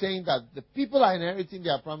Bible is saying that the people are inheriting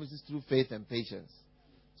their promises through faith and patience.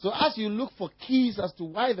 So as you look for keys as to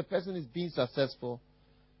why the person is being successful,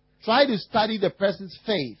 try to study the person's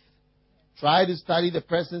faith. Try to study the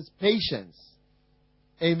person's patience.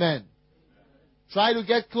 Amen. Try to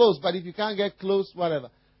get close, but if you can't get close, whatever.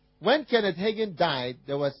 When Kenneth Hagin died,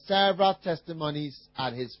 there were several testimonies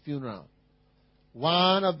at his funeral.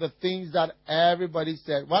 One of the things that everybody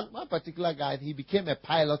said, one particular guy, he became a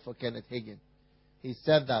pilot for Kenneth Hagin. He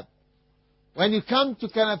said that when you come to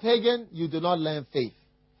Kenneth Hagin, you do not learn faith.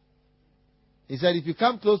 He said if you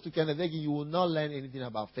come close to Kenneth Hagin, you will not learn anything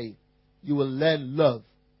about faith. You will learn love.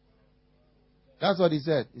 That's what he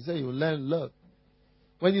said. He said you will learn love.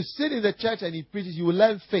 When you sit in the church and he preaches, you will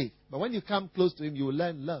learn faith. But when you come close to him, you will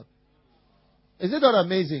learn love. Is it not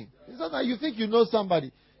amazing? It's not that you think you know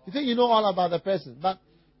somebody. You think you know all about the person. But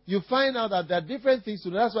you find out that there are different things to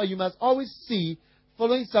do. That's why you must always see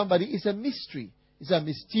following somebody is a mystery. It's a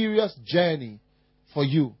mysterious journey for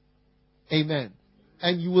you. Amen.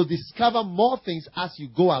 And you will discover more things as you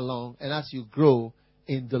go along and as you grow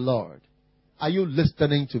in the Lord. Are you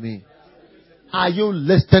listening to me? Are you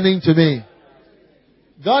listening to me?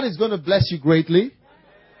 God is going to bless you greatly.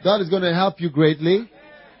 God is going to help you greatly.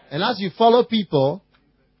 And as you follow people,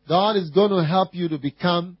 God is going to help you to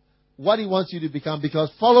become what He wants you to become,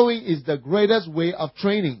 because following is the greatest way of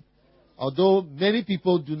training. Although many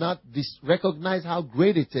people do not recognize how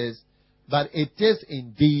great it is, but it is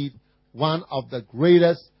indeed one of the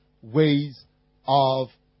greatest ways of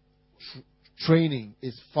training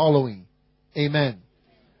is following. Amen.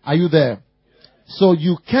 Are you there? So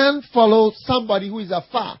you can follow somebody who is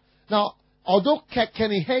afar. Now, although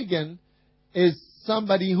Kenny Hagin is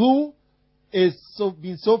somebody who is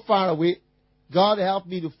been so far away, God helped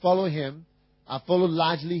me to follow him. I follow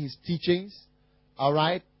largely his teachings. All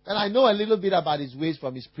right? And I know a little bit about his ways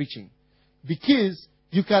from his preaching. Because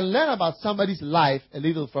you can learn about somebody's life a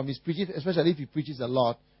little from his preaching, especially if he preaches a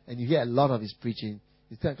lot and you hear a lot of his preaching.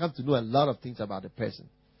 You can come to know a lot of things about the person.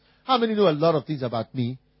 How many know a lot of things about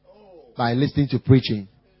me by listening to preaching?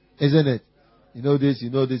 Isn't it? You know this, you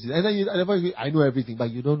know this. And then I know everything,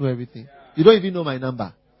 but you don't know everything. You don't even know my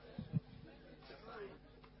number.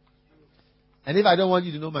 And if I don't want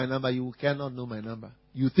you to know my number, you cannot know my number.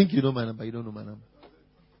 You think you know my number, you don't know my number.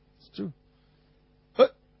 It's true.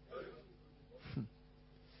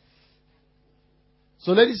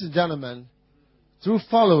 So, ladies and gentlemen, through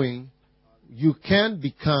following, you can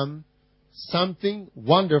become something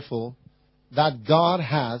wonderful that God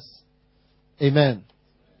has, amen,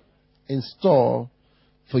 in store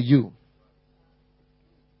for you.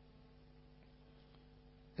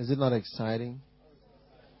 Is it not exciting?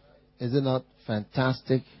 Is it not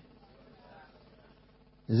fantastic?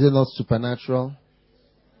 Is it not supernatural?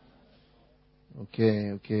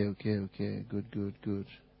 Okay. Good.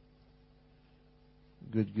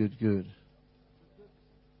 Good.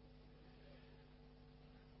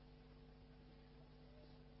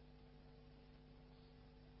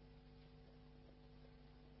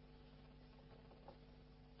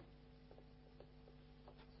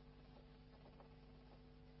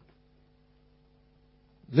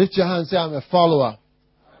 Lift your hand and say, I'm a follower.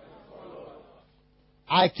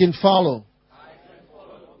 I can follow.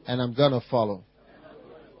 And I'm going to follow.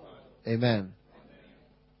 Amen.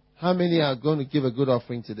 How many are going to give a good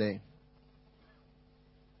offering today?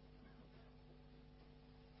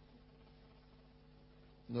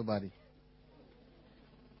 Nobody.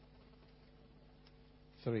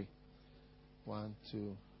 3. 1,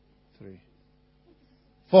 2, 3.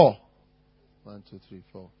 4. 1, 2, 3,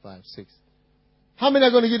 4, 5, 6. How many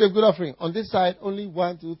are going to give a good offering? On this side, only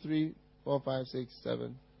 1, 2, 3, 4, 5, 6,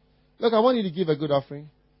 7. Look, I want you to give a good offering.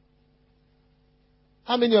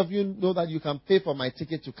 How many of you know that you can pay for my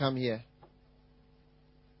ticket to come here?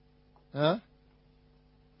 Huh?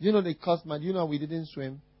 You know they cost money. You know we didn't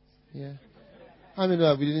swim here. How many know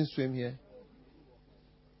that we didn't swim here?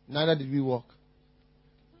 Neither did we walk.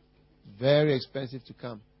 Very expensive to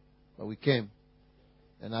come. But we came.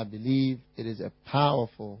 And I believe it is a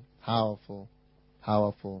powerful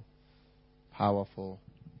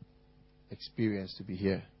experience to be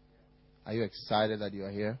here. Are you excited that you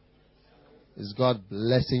are here? Is God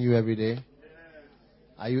blessing you every day?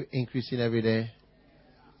 Are you increasing every day?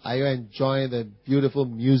 Are you enjoying the beautiful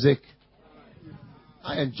music?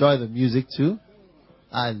 I enjoy the music too.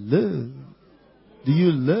 I love. Do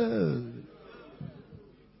you love?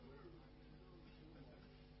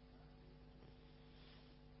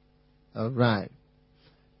 All right.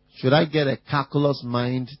 Should I get a calculus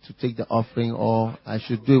mind to take the offering, or I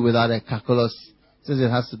should do it without a calculus since it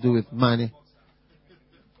has to do with money?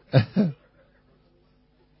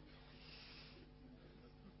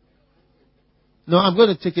 No, I'm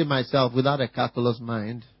going to take it myself without a calculus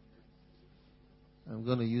mind. I'm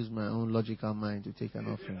going to use my own logical mind to take an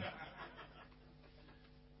offering.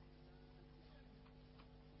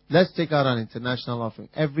 Let's take out an international offering.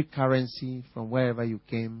 Every currency from wherever you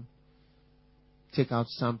came, take out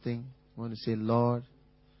something. I want to say, Lord,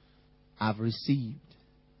 I've received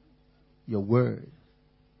your word.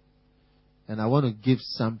 And I want to give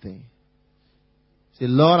something. Say,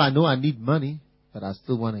 Lord, I know I need money, but I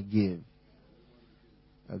still want to give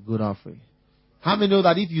a good offering. How many know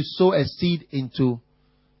that if you sow a seed into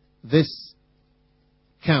this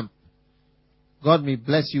camp, God may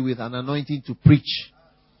bless you with an anointing to preach.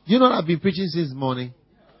 You know I've been preaching since morning.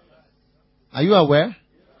 Are you aware?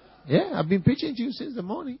 Yeah, I've been preaching to you since the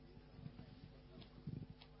morning.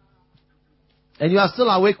 And you are still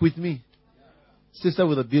awake with me. Sister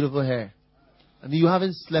with the beautiful hair. And you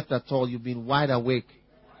haven't slept at all. You've been wide awake.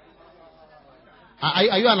 Are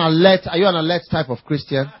you an alert? Are you an alert type of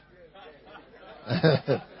Christian?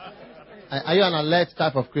 Are you an alert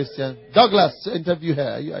type of Christian? Douglas, interview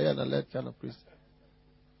her. Are you an alert kind of Christian?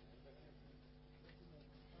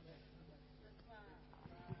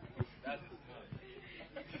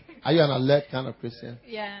 Are you an alert kind of Christian?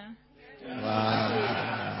 Yeah. Wow.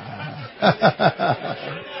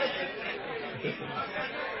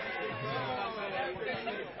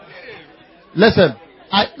 Listen,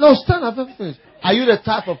 stand up and finish. Are you the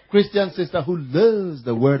type of Christian sister who loves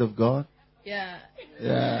the Word of God? Yeah.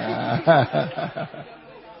 Yeah.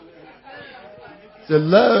 So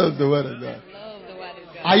love the Word of God. Love the Word of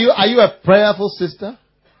God. Are you a prayerful sister?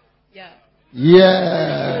 Yeah.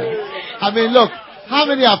 Yeah. I mean, look, how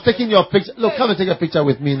many have taken your picture? Look, come and take a picture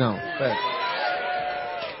with me now.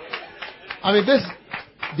 I mean, this,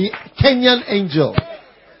 the Kenyan angel.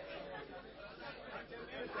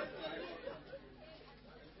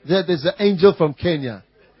 There's an angel from Kenya.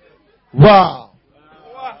 Wow.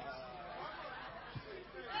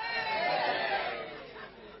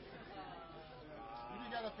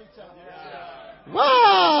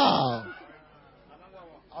 Wow.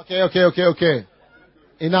 Okay.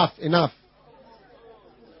 Enough.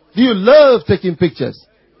 Do you love taking pictures?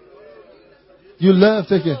 You love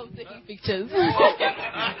taking pictures.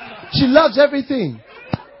 She loves everything.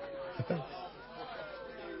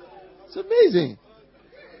 It's amazing.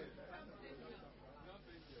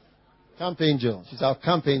 Camp angel. She's our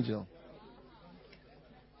camp angel.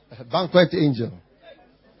 Banquet angel.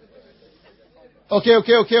 Okay,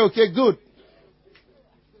 good.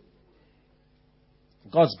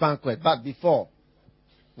 God's banquet. But before,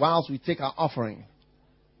 whilst we take our offering,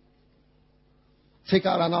 take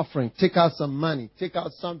out an offering, take out some money, take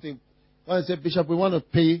out something. When I say, Bishop, we want to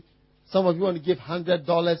pay. Some of you want to give $100,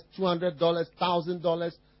 $200,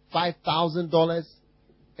 $1,000, $5,000.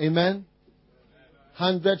 Amen.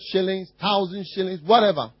 100 shillings, 1,000 shillings,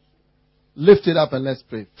 whatever. Lift it up and let's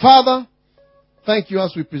pray. Father, thank you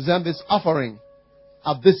as we present this offering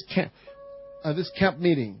at this camp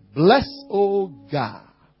meeting. Bless, oh God.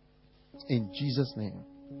 In Jesus' name.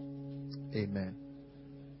 Amen.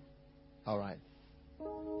 All right.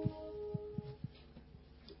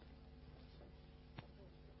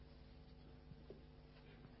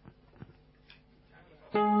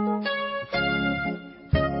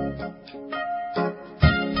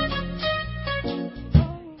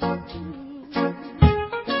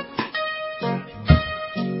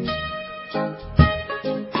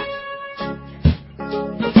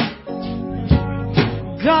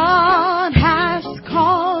 God has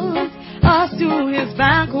called us to His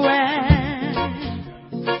banquet.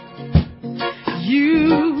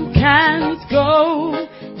 You can't go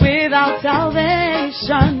without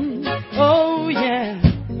salvation. Oh yeah.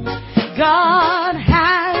 God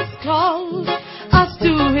has called us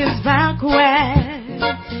to His banquet.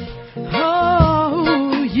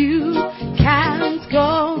 Oh, you can't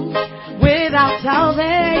go without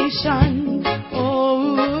salvation.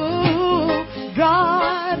 Oh,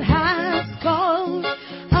 God has called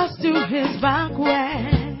us to His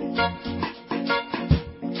banquet.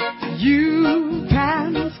 You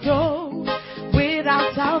can't go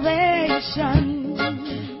without salvation.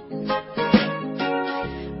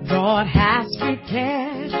 God has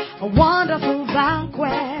prepared a wonderful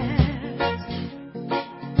banquet.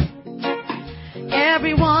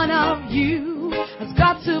 Every one of you has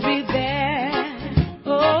got to be there.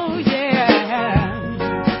 Oh yeah.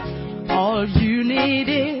 All you need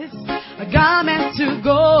is a garment to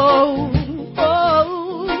go.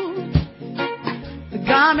 Oh, the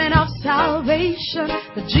garment of salvation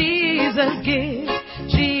that Jesus gives.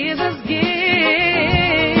 Jesus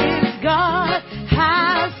gives. God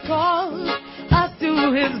has called us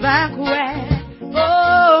to His banquet.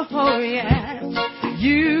 Oh yes.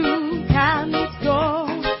 You can't go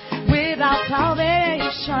without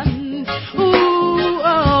salvation. Ooh,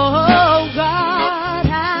 oh, God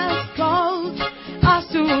has called us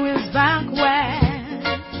to His banquet.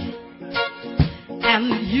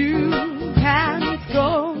 And you can't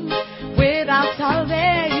go without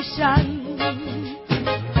salvation.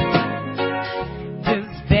 This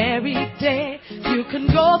very day you can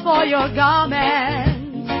go for your garment.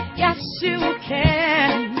 Yes, you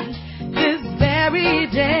can. This very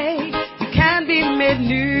day you can be made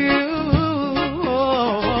new.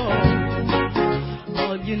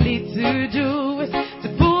 All you need to do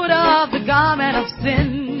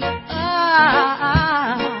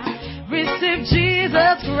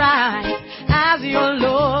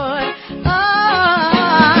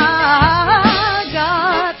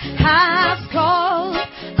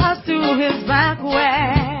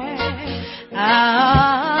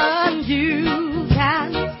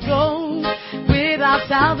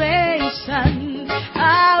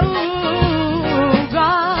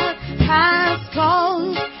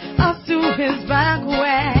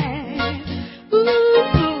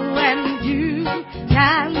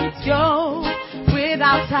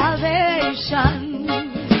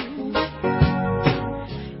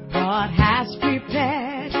has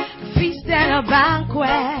prepared a feast and a banquet.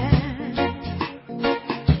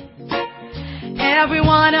 Every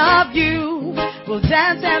one of you will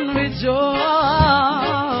dance and rejoice.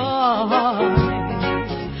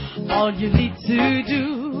 All you need to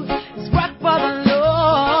do is work for the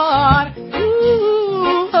Lord.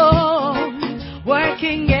 Ooh,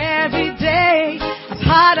 working every day as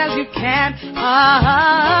hard as you can.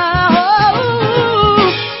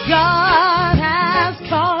 God has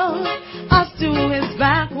called us to His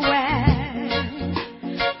banquet,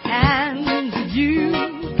 and you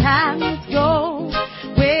can't go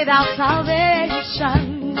without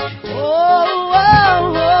salvation.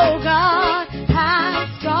 God has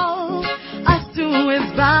called us to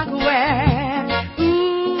His banquet.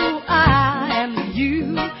 And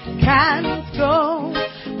you can't go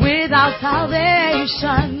without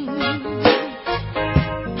salvation.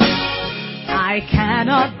 I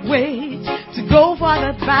cannot wait to go for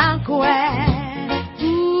the banquet.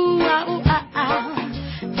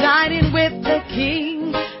 Dining with the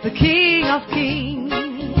King of Kings.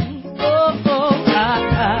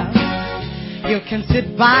 You can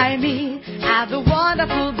sit by me at the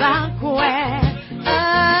wonderful banquet.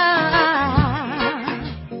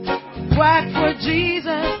 Work for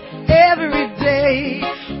Jesus every day.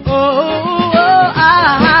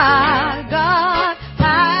 God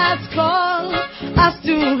has called us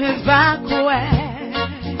to His banquet.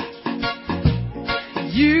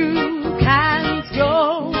 You can't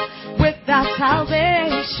go without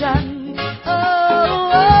salvation.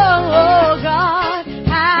 God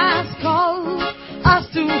has called us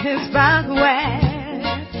to His banquet.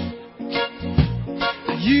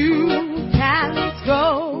 You can't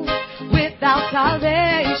go without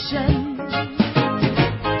salvation.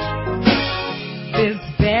 This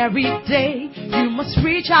very day you must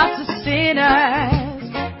reach out to sinners.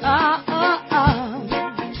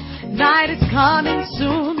 Night is coming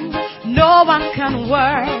soon, no one can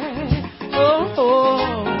work.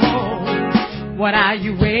 What are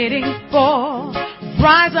you waiting for?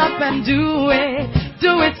 Rise up and do it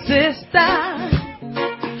sister.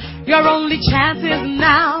 Your only chance is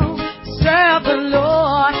now. Serve the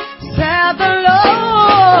Lord, serve the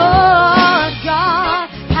Lord. God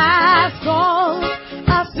has called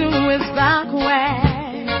us to His banquet.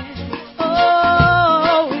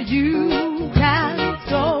 You can't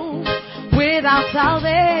go without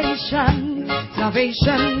salvation.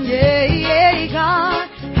 Salvation, yeah, God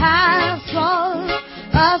has called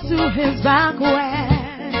us to His banquet.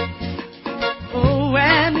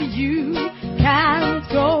 And you can't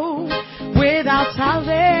go without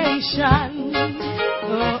salvation.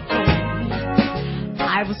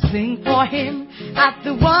 I will sing for Him at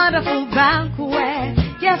the wonderful banquet.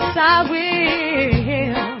 Yes, I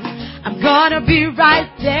will. I'm gonna be right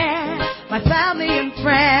there. My family and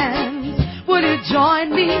friends, would you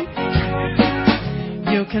join me?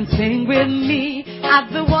 You can sing with me at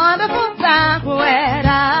the wonderful banquet.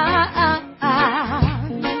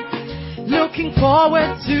 Looking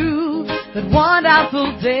forward to that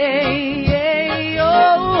wonderful day.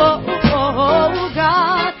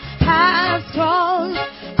 God has called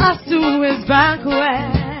us to His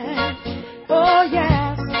banquet. Oh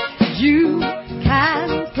yes, you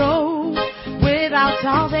can't go without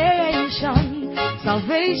salvation.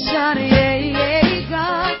 Salvation, yeah,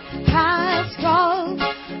 God has called